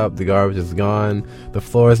packed up. The garbage is gone. The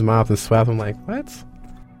floor is mopped and swept. I'm like, what?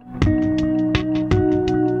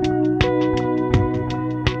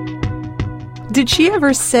 Did she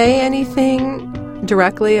ever say anything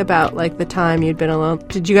directly about, like, the time you'd been alone?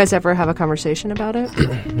 Did you guys ever have a conversation about it?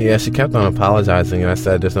 Yeah, she kept on apologizing, and I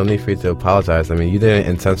said, there's no need for you to apologize. I mean, you didn't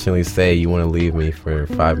intentionally say you want to leave me for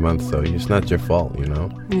 5 months, so it's not your fault, you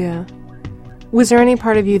know? Yeah. Was there any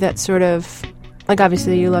part of you that sort of, like,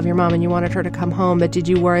 obviously you love your mom and you wanted her to come home, but did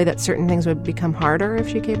you worry that certain things would become harder if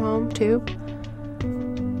she came home, too?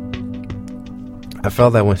 I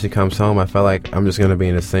felt that when she comes home, I felt like I'm just going to be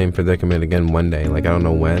in the same predicament again one day. Like, I don't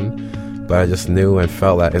know when, but I just knew and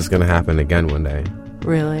felt that it's going to happen again one day.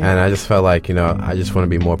 Really? And I just felt like, you know, I just want to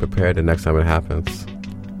be more prepared the next time it happens.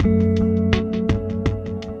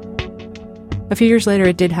 A few years later,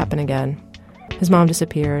 it did happen again. His mom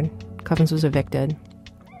disappeared. Clevens was evicted.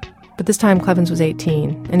 But this time, Clevens was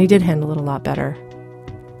 18, and he did handle it a lot better.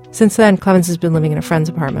 Since then, Clevens has been living in a friend's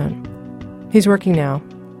apartment. He's working now,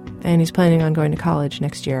 and he's planning on going to college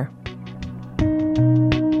next year.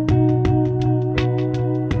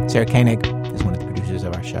 Sarah Koenig is one of the producers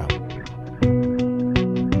of our show.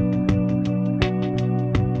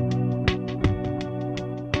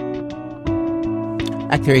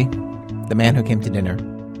 Act 3, The Man Who Came to Dinner.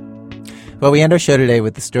 Well, we end our show today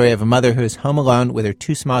with the story of a mother who is home alone with her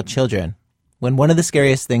 2 small children when one of the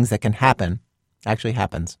scariest things that can happen actually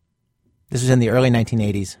happens. This was in the early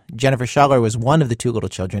 1980s. Jennifer Schaller was one of the 2 little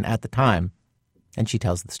children at the time, and she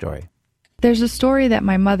tells the story. There's a story that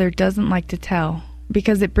my mother doesn't like to tell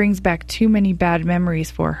because it brings back too many bad memories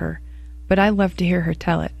for her, but I love to hear her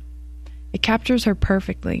tell it. It captures her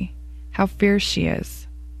perfectly, how fierce she is.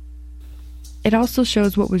 It also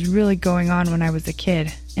shows what was really going on when I was a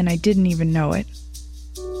kid, and I didn't even know it.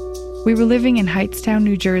 We were living in Hightstown,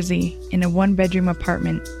 New Jersey, in a 1-bedroom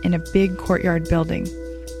apartment in a big courtyard building.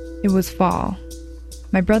 It was fall.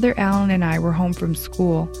 My brother Alan and I were home from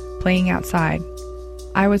school, playing outside.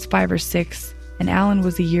 I was 5 or 6, and Alan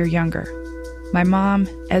was a year younger. My mom,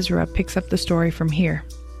 Ezra, picks up the story from here.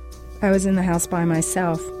 I was in the house by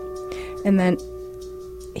myself, and then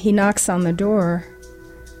he knocks on the door,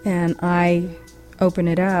 and I open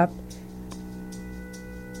it up,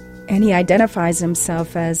 and he identifies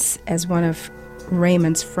himself as one of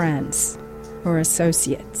Raymond's friends, or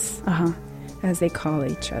associates, as they call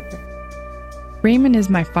each other. Raymond is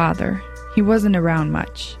my father. He wasn't around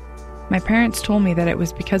much. My parents told me that it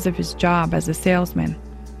was because of his job as a salesman.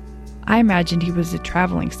 I imagined he was a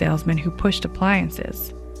traveling salesman who pushed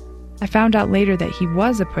appliances. I found out later that he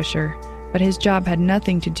was a pusher, but his job had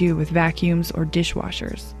nothing to do with vacuums or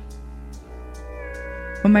dishwashers.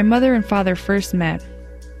 When my mother and father first met,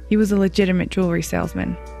 he was a legitimate jewelry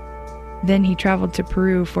salesman. Then he traveled to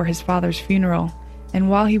Peru for his father's funeral, and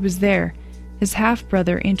while he was there, his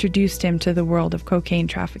half-brother introduced him to the world of cocaine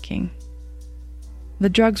trafficking. The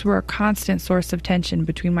drugs were a constant source of tension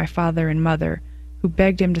between my father and mother, who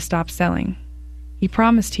begged him to stop selling. He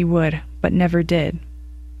promised he would, but never did.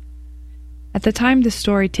 At the time this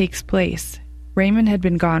story takes place, Raymond had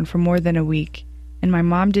been gone for more than a week, and my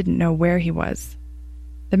mom didn't know where he was.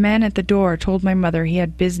 The man at the door told my mother he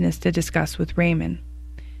had business to discuss with Raymond.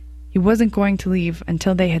 He wasn't going to leave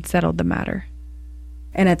until they had settled the matter.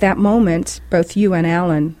 And at that moment, both you and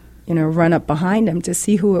Alan, run up behind him to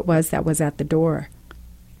see who it was that was at the door.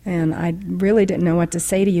 And I really didn't know what to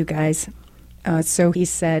say to you guys. So he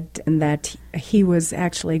said that he was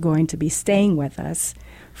actually going to be staying with us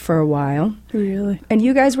for a while. Really? And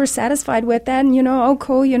you guys were satisfied with that, and, oh,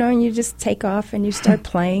 cool, and you just take off and you start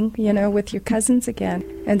playing, with your cousins again.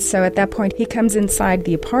 And so at that point, he comes inside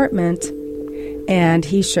the apartment, and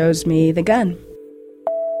he shows me the gun.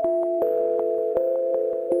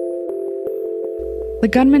 The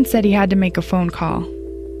gunman said he had to make a phone call,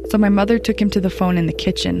 so my mother took him to the phone in the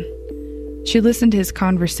kitchen. She listened to his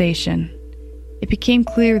conversation. It became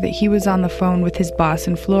clear that he was on the phone with his boss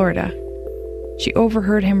in Florida. she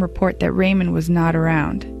overheard him report that Raymond was not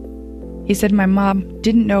around. He said my mom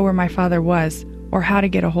didn't know where my father was or how to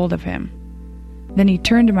get a hold of him. Then he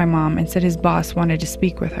turned to my mom and said his boss wanted to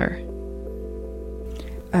speak with her.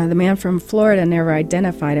 The man from Florida never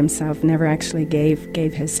identified himself, never actually gave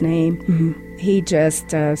his name. Mm-hmm. He just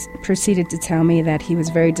proceeded to tell me that he was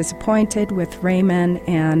very disappointed with Raymond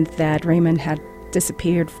and that Raymond had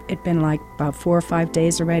disappeared. It'd been like about 4 or 5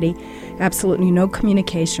 days already. Absolutely no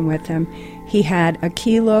communication with him. He had a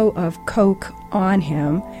kilo of coke on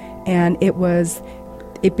him, and it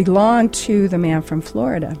belonged to the man from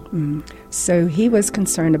Florida. Mm. So he was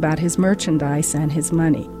concerned about his merchandise and his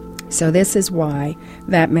money. So this is why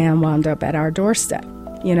that man wound up at our doorstep,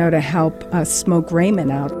 to help us smoke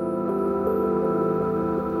Raymond out.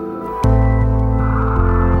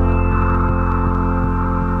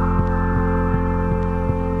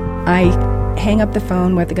 I hang up the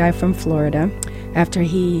phone with the guy from Florida after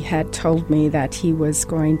he had told me that he was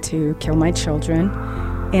going to kill my children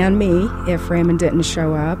and me if Raymond didn't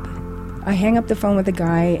show up. I hang up the phone with the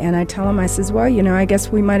guy and I tell him, I says, well, I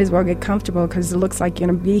guess we might as well get comfortable because it looks like you're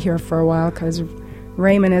going to be here for a while because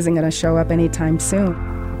Raymond isn't going to show up anytime soon.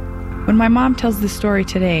 When my mom tells this story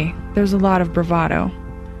today, there's a lot of bravado.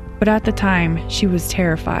 But at the time, she was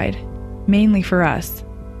terrified, mainly for us.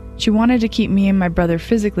 She wanted to keep me and my brother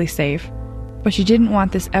physically safe, but she didn't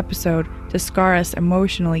want this episode to scar us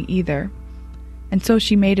emotionally either. And so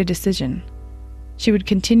she made a decision. She would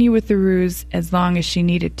continue with the ruse as long as she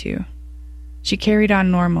needed to. She carried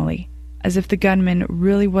on normally, as if the gunman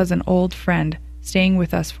really was an old friend staying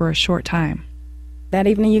with us for a short time. That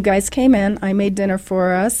evening you guys came in, I made dinner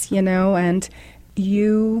for us, and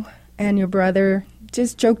you and your brother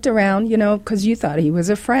just joked around, because you thought he was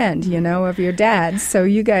a friend, of your dad. So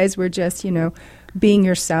you guys were just, being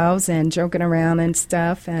yourselves and joking around and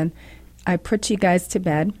stuff. And I put you guys to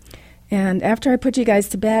bed. And after I put you guys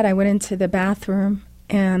to bed, I went into the bathroom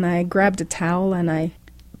and I grabbed a towel and I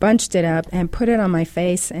bunched it up and put it on my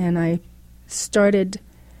face. And I started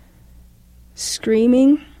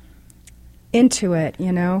screaming into it,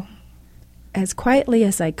 as quietly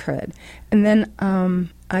as I could. And then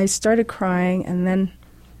I started crying, and then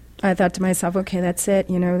I thought to myself, okay, that's it.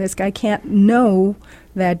 This guy can't know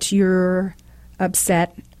that you're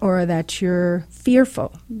upset or that you're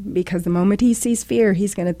fearful, because the moment he sees fear,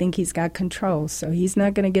 he's going to think he's got control. So he's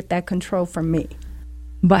not going to get that control from me.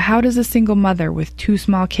 But how does a single mother with 2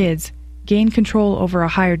 small kids gain control over a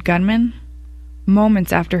hired gunman?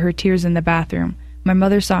 Moments after her tears in the bathroom, my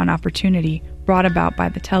mother saw an opportunity brought about by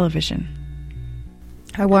the television.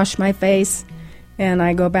 I washed my face, and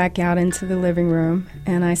I go back out into the living room,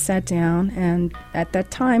 and I sat down, and at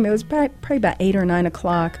that time, it was probably about 8 or 9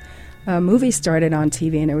 o'clock, a movie started on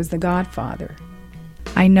TV, and it was The Godfather.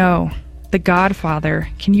 I know. The Godfather.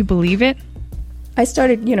 Can you believe it? I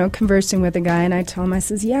started, conversing with the guy, and I told him, I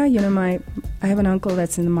says, yeah, I have an uncle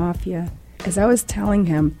that's in the mafia. As I was telling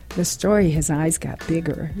him the story, his eyes got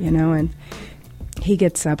bigger, and he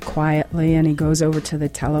gets up quietly, and he goes over to the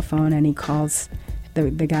telephone, and he calls the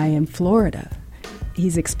guy in Florida.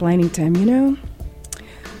 He's explaining to him,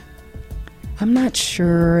 I'm not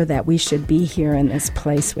sure that we should be here in this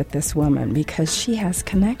place with this woman because she has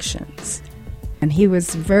connections. And he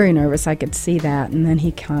was very nervous, I could see that, and then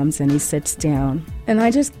he comes and he sits down. And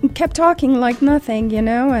I just kept talking like nothing,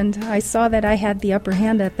 and I saw that I had the upper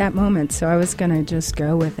hand at that moment, so I was going to just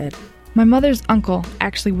go with it. My mother's uncle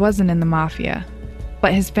actually wasn't in the mafia,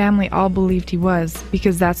 but his family all believed he was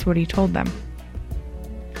because that's what he told them.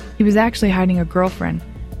 He was actually hiding a girlfriend,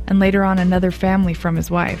 and later on another family from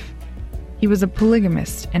his wife. He was a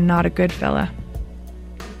polygamist and not a good fella.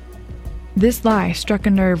 This lie struck a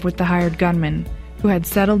nerve with the hired gunman, who had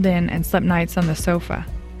settled in and slept nights on the sofa.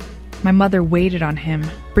 My mother waited on him,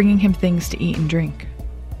 bringing him things to eat and drink.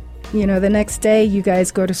 The next day you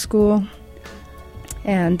guys go to school,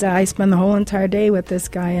 and I spend the whole entire day with this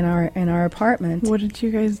guy in our apartment. What did you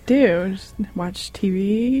guys do? Just watch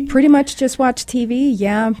TV? Pretty much just watch TV,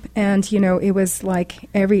 yeah. And, it was like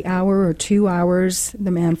every hour or 2 hours, the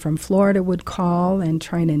man from Florida would call and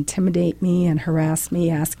try and intimidate me and harass me,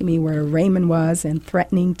 asking me where Raymond was and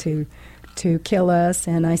threatening to kill us.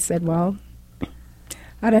 And I said, well,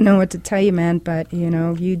 I don't know what to tell you, man, but,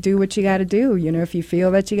 you do what you got to do. If you feel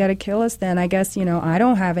that you got to kill us, then I guess, I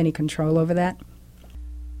don't have any control over that.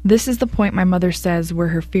 This is the point my mother says where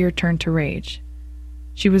her fear turned to rage.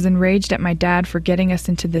 She was enraged at my dad for getting us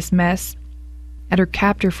into this mess, at her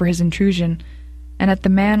captor for his intrusion, and at the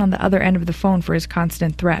man on the other end of the phone for his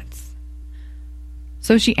constant threats.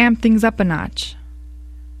 So she amped things up a notch.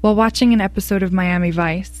 While watching an episode of Miami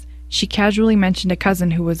Vice, she casually mentioned a cousin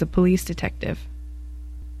who was a police detective.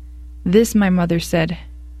 This, my mother said,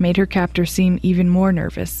 made her captor seem even more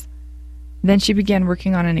nervous. Then she began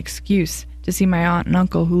working on an excuse to see my aunt and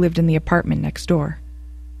uncle who lived in the apartment next door.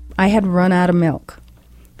 I had run out of milk,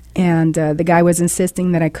 and the guy was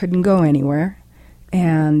insisting that I couldn't go anywhere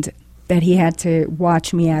and that he had to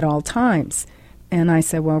watch me at all times. And I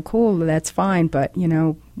said, well, cool, that's fine, but,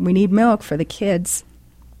 we need milk for the kids.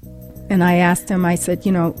 And I asked him, I said,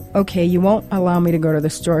 okay, you won't allow me to go to the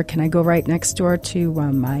store. Can I go right next door to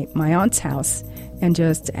my aunt's house and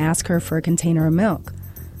just ask her for a container of milk?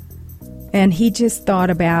 And he just thought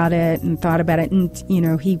about it.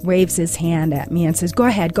 And, he waves his hand at me and says, go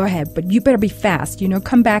ahead, but you better be fast.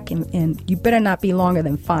 Come back and you better not be longer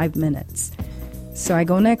than 5 minutes. So I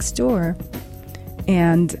go next door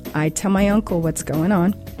and I tell my uncle what's going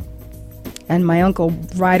on. And my uncle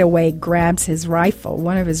right away grabs his rifle,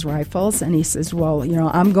 one of his rifles, and he says, well,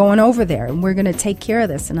 I'm going over there, and we're going to take care of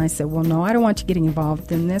this. And I said, well, no, I don't want you getting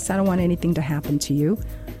involved in this. I don't want anything to happen to you.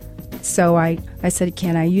 So I said,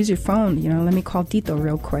 can I use your phone? Let me call Tito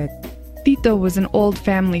real quick. Tito was an old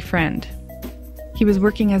family friend. He was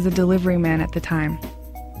working as a delivery man at the time.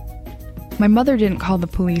 My mother didn't call the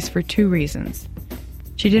police for 2 reasons.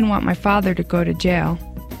 She didn't want my father to go to jail,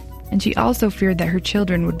 and she also feared that her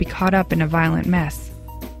children would be caught up in a violent mess.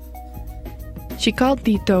 She called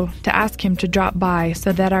Tito to ask him to drop by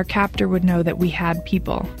so that our captor would know that we had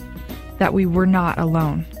people, that we were not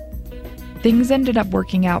alone. Things ended up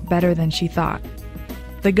working out better than she thought.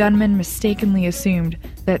 The gunman mistakenly assumed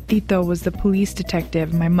that Tito was the police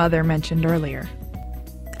detective my mother mentioned earlier.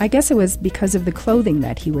 I guess it was because of the clothing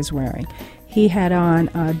that he was wearing. He had on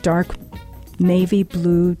a dark navy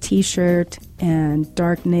blue T-shirt and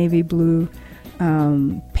dark navy blue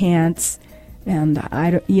pants, and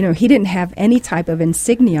he didn't have any type of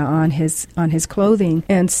insignia on his clothing.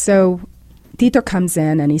 And so Tito comes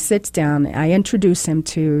in and he sits down. I introduce him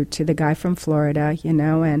to the guy from Florida,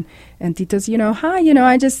 and Tito's, hi,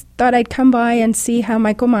 I just thought I'd come by and see how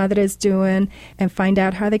my comadre is doing and find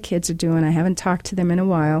out how the kids are doing. I haven't talked to them in a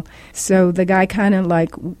while. So the guy kind of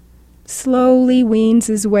slowly weans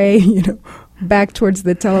his way, back towards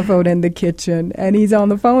the telephone in the kitchen, and he's on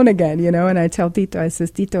the phone again, and I tell Tito, I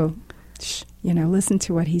says, Tito, shh, listen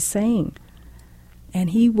to what he's saying. And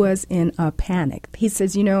he was in a panic. He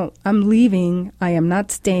says, I'm leaving. I am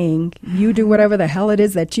not staying. You do whatever the hell it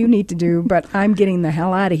is that you need to do, but I'm getting the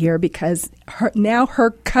hell out of here because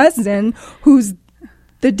her cousin, who's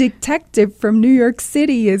the detective from New York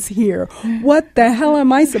City, is here. What the hell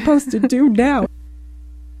am I supposed to do now?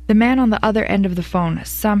 The man on the other end of the phone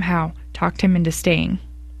somehow talked him into staying,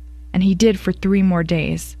 and he did for 3 more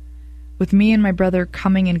days, with me and my brother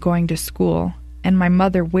coming and going to school, and my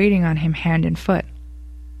mother waiting on him hand and foot.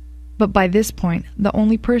 But by this point, the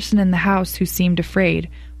only person in the house who seemed afraid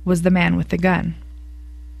was the man with the gun.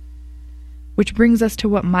 Which brings us to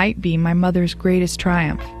what might be my mother's greatest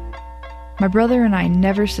triumph. My brother and I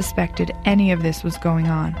never suspected any of this was going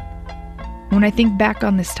on. When I think back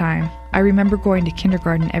on this time, I remember going to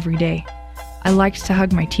kindergarten every day. I liked to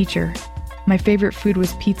hug my teacher. My favorite food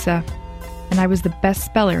was pizza, and I was the best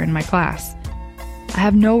speller in my class. I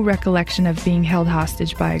have no recollection of being held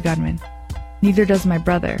hostage by a gunman. Neither does my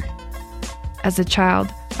brother. As a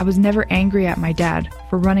child, I was never angry at my dad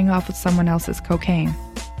for running off with someone else's cocaine.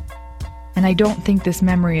 And I don't think this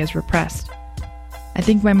memory is repressed. I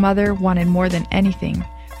think my mother wanted more than anything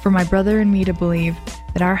for my brother and me to believe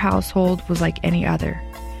that our household was like any other,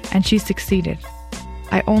 and she succeeded.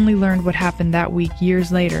 I only learned what happened that week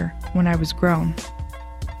years later when I was grown.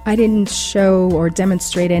 I didn't show or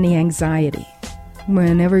demonstrate any anxiety.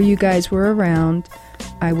 Whenever you guys were around,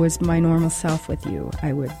 I was my normal self with you.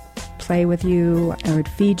 I would play with you, I would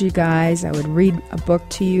feed you guys, I would read a book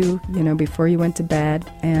to you, before you went to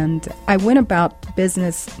bed, and I went about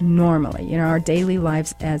business normally, our daily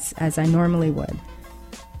lives as I normally would.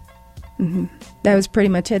 Mm-hmm. That was pretty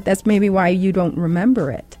much it. That's maybe why you don't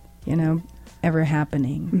remember it, ever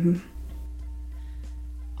happening. Mm-hmm.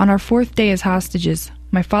 On our 4th day as hostages,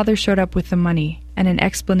 my father showed up with the money and an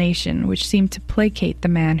explanation which seemed to placate the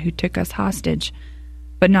man who took us hostage,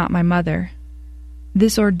 but not my mother.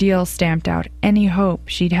 This ordeal stamped out any hope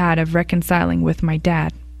she'd had of reconciling with my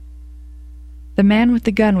dad. The man with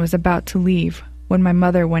the gun was about to leave when my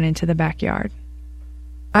mother went into the backyard.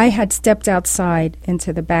 I had stepped outside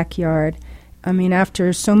into the backyard.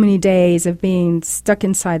 After so many days of being stuck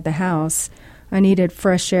inside the house, I needed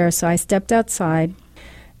fresh air, so I stepped outside.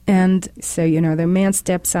 And so, the man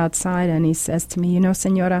steps outside and he says to me,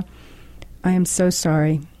 Señora, I am so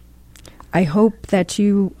sorry. I hope that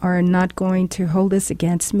you are not going to hold this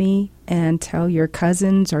against me and tell your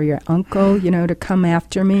cousins or your uncle, to come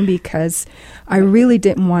after me, because I really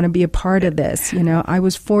didn't want to be a part of this. I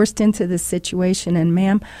was forced into this situation, and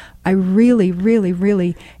ma'am, I really, really,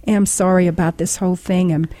 really am sorry about this whole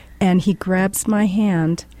thing. And he grabs my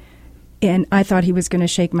hand, and I thought he was going to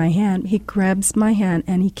shake my hand. He grabs my hand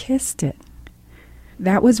and he kissed it.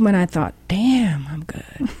 That was when I thought, damn, I'm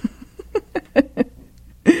good.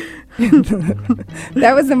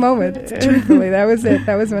 That was the moment, truthfully. That was it.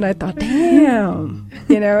 That was when I thought, damn.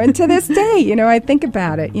 And to this day, I think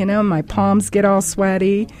about it. My palms get all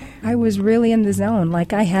sweaty. I was really in the zone,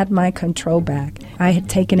 like I had my control back. I had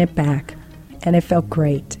taken it back, and it felt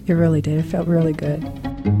great. It really did. It felt really good.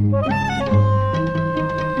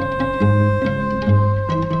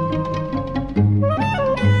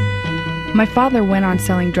 My father went on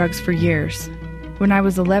selling drugs for years. When I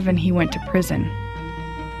was 11, he went to prison.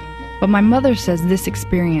 But my mother says this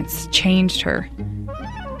experience changed her.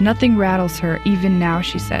 Nothing rattles her, even now,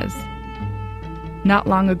 she says. Not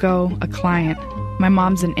long ago, a client, my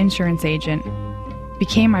mom's an insurance agent,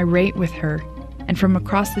 became irate with her and from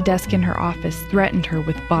across the desk in her office threatened her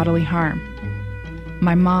with bodily harm.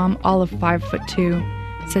 My mom, all of 5'2",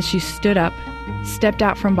 says she stood up, stepped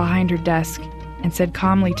out from behind her desk, and said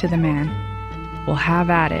calmly to the man, "We'll have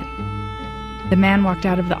at it." The man walked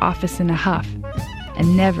out of the office in a huff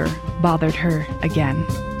and never bothered her again.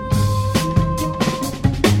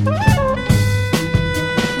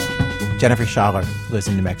 Jennifer Schaller lives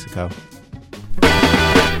in New Mexico.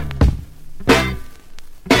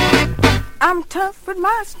 I'm tough with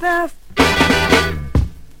my stuff.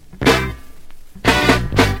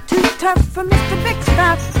 Too tough for Mr. Big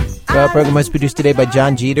Stuff. Our program was produced today by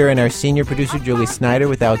John Jeter and our senior producer, Julie Snyder,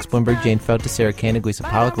 with Alex Bloomberg, Jane Felta, Sarah Koenig, Lisa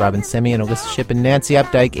Pollack, Robin Semi, and Alyssa Shipp, and Nancy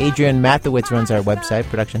Updike. Adrian Mathewitz runs our website.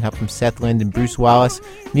 Production help from Seth Lind and Bruce Wallace.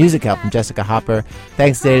 Music help from Jessica Hopper.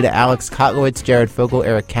 Thanks today to Alex Kotlowitz, Jared Fogle,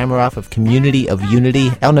 Eric Kameroff of Community of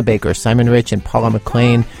Unity, Elna Baker, Simon Rich, and Paula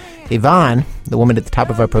McLean. Yvonne, the woman at the top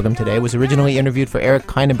of our program today, was originally interviewed for Eric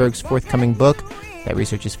Kleinenberg's forthcoming book. That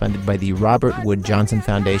research is funded by the Robert Wood Johnson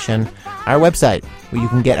Foundation. Our website, where you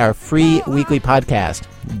can get our free weekly podcast,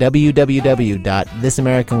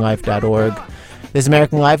 www.thisamericanlife.org. This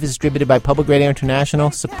American Life is distributed by Public Radio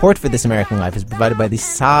International. Support for This American Life is provided by the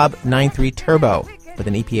Saab 93 Turbo, with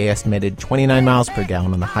an EPA estimated 29 miles per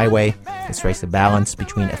gallon on the highway. It strikes a balance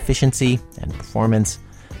between efficiency and performance.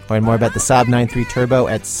 Learn more about the Saab 93 Turbo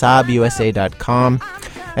at SaabUSA.com.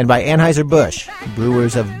 And by Anheuser-Busch,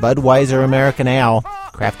 brewers of Budweiser American Ale,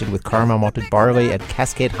 crafted with caramel malted barley at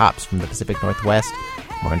Cascade Hops from the Pacific Northwest.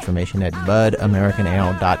 More information at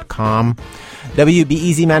budamericanale.com.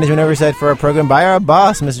 WBEZ Management Oversight for our program by our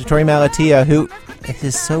boss, Mr. Torey Malatia, who, this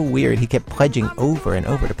is so weird, he kept pledging over and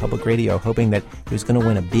over to public radio, hoping that he was going to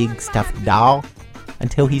win a big stuffed doll,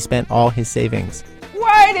 until he spent all his savings.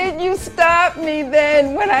 Why didn't you stop me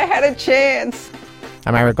then when I had a chance?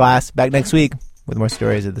 I'm Ira Glass, back next week with more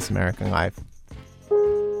stories of This American Life.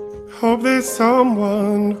 Hope there's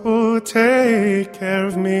someone who'll take care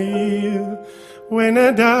of me when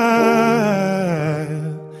I die.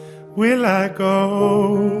 Will I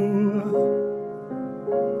go?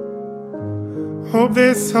 Hope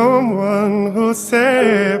there's someone who'll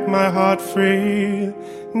set my heart free,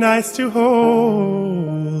 nice to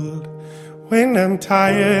hold when I'm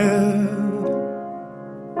tired.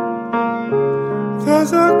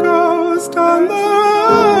 There's a ghost on the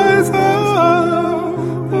horizon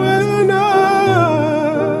when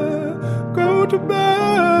I go to bed.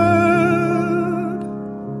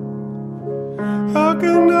 How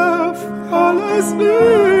can I fall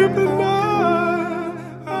asleep at night?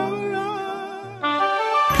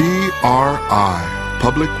 PRI,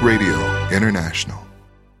 Public Radio International.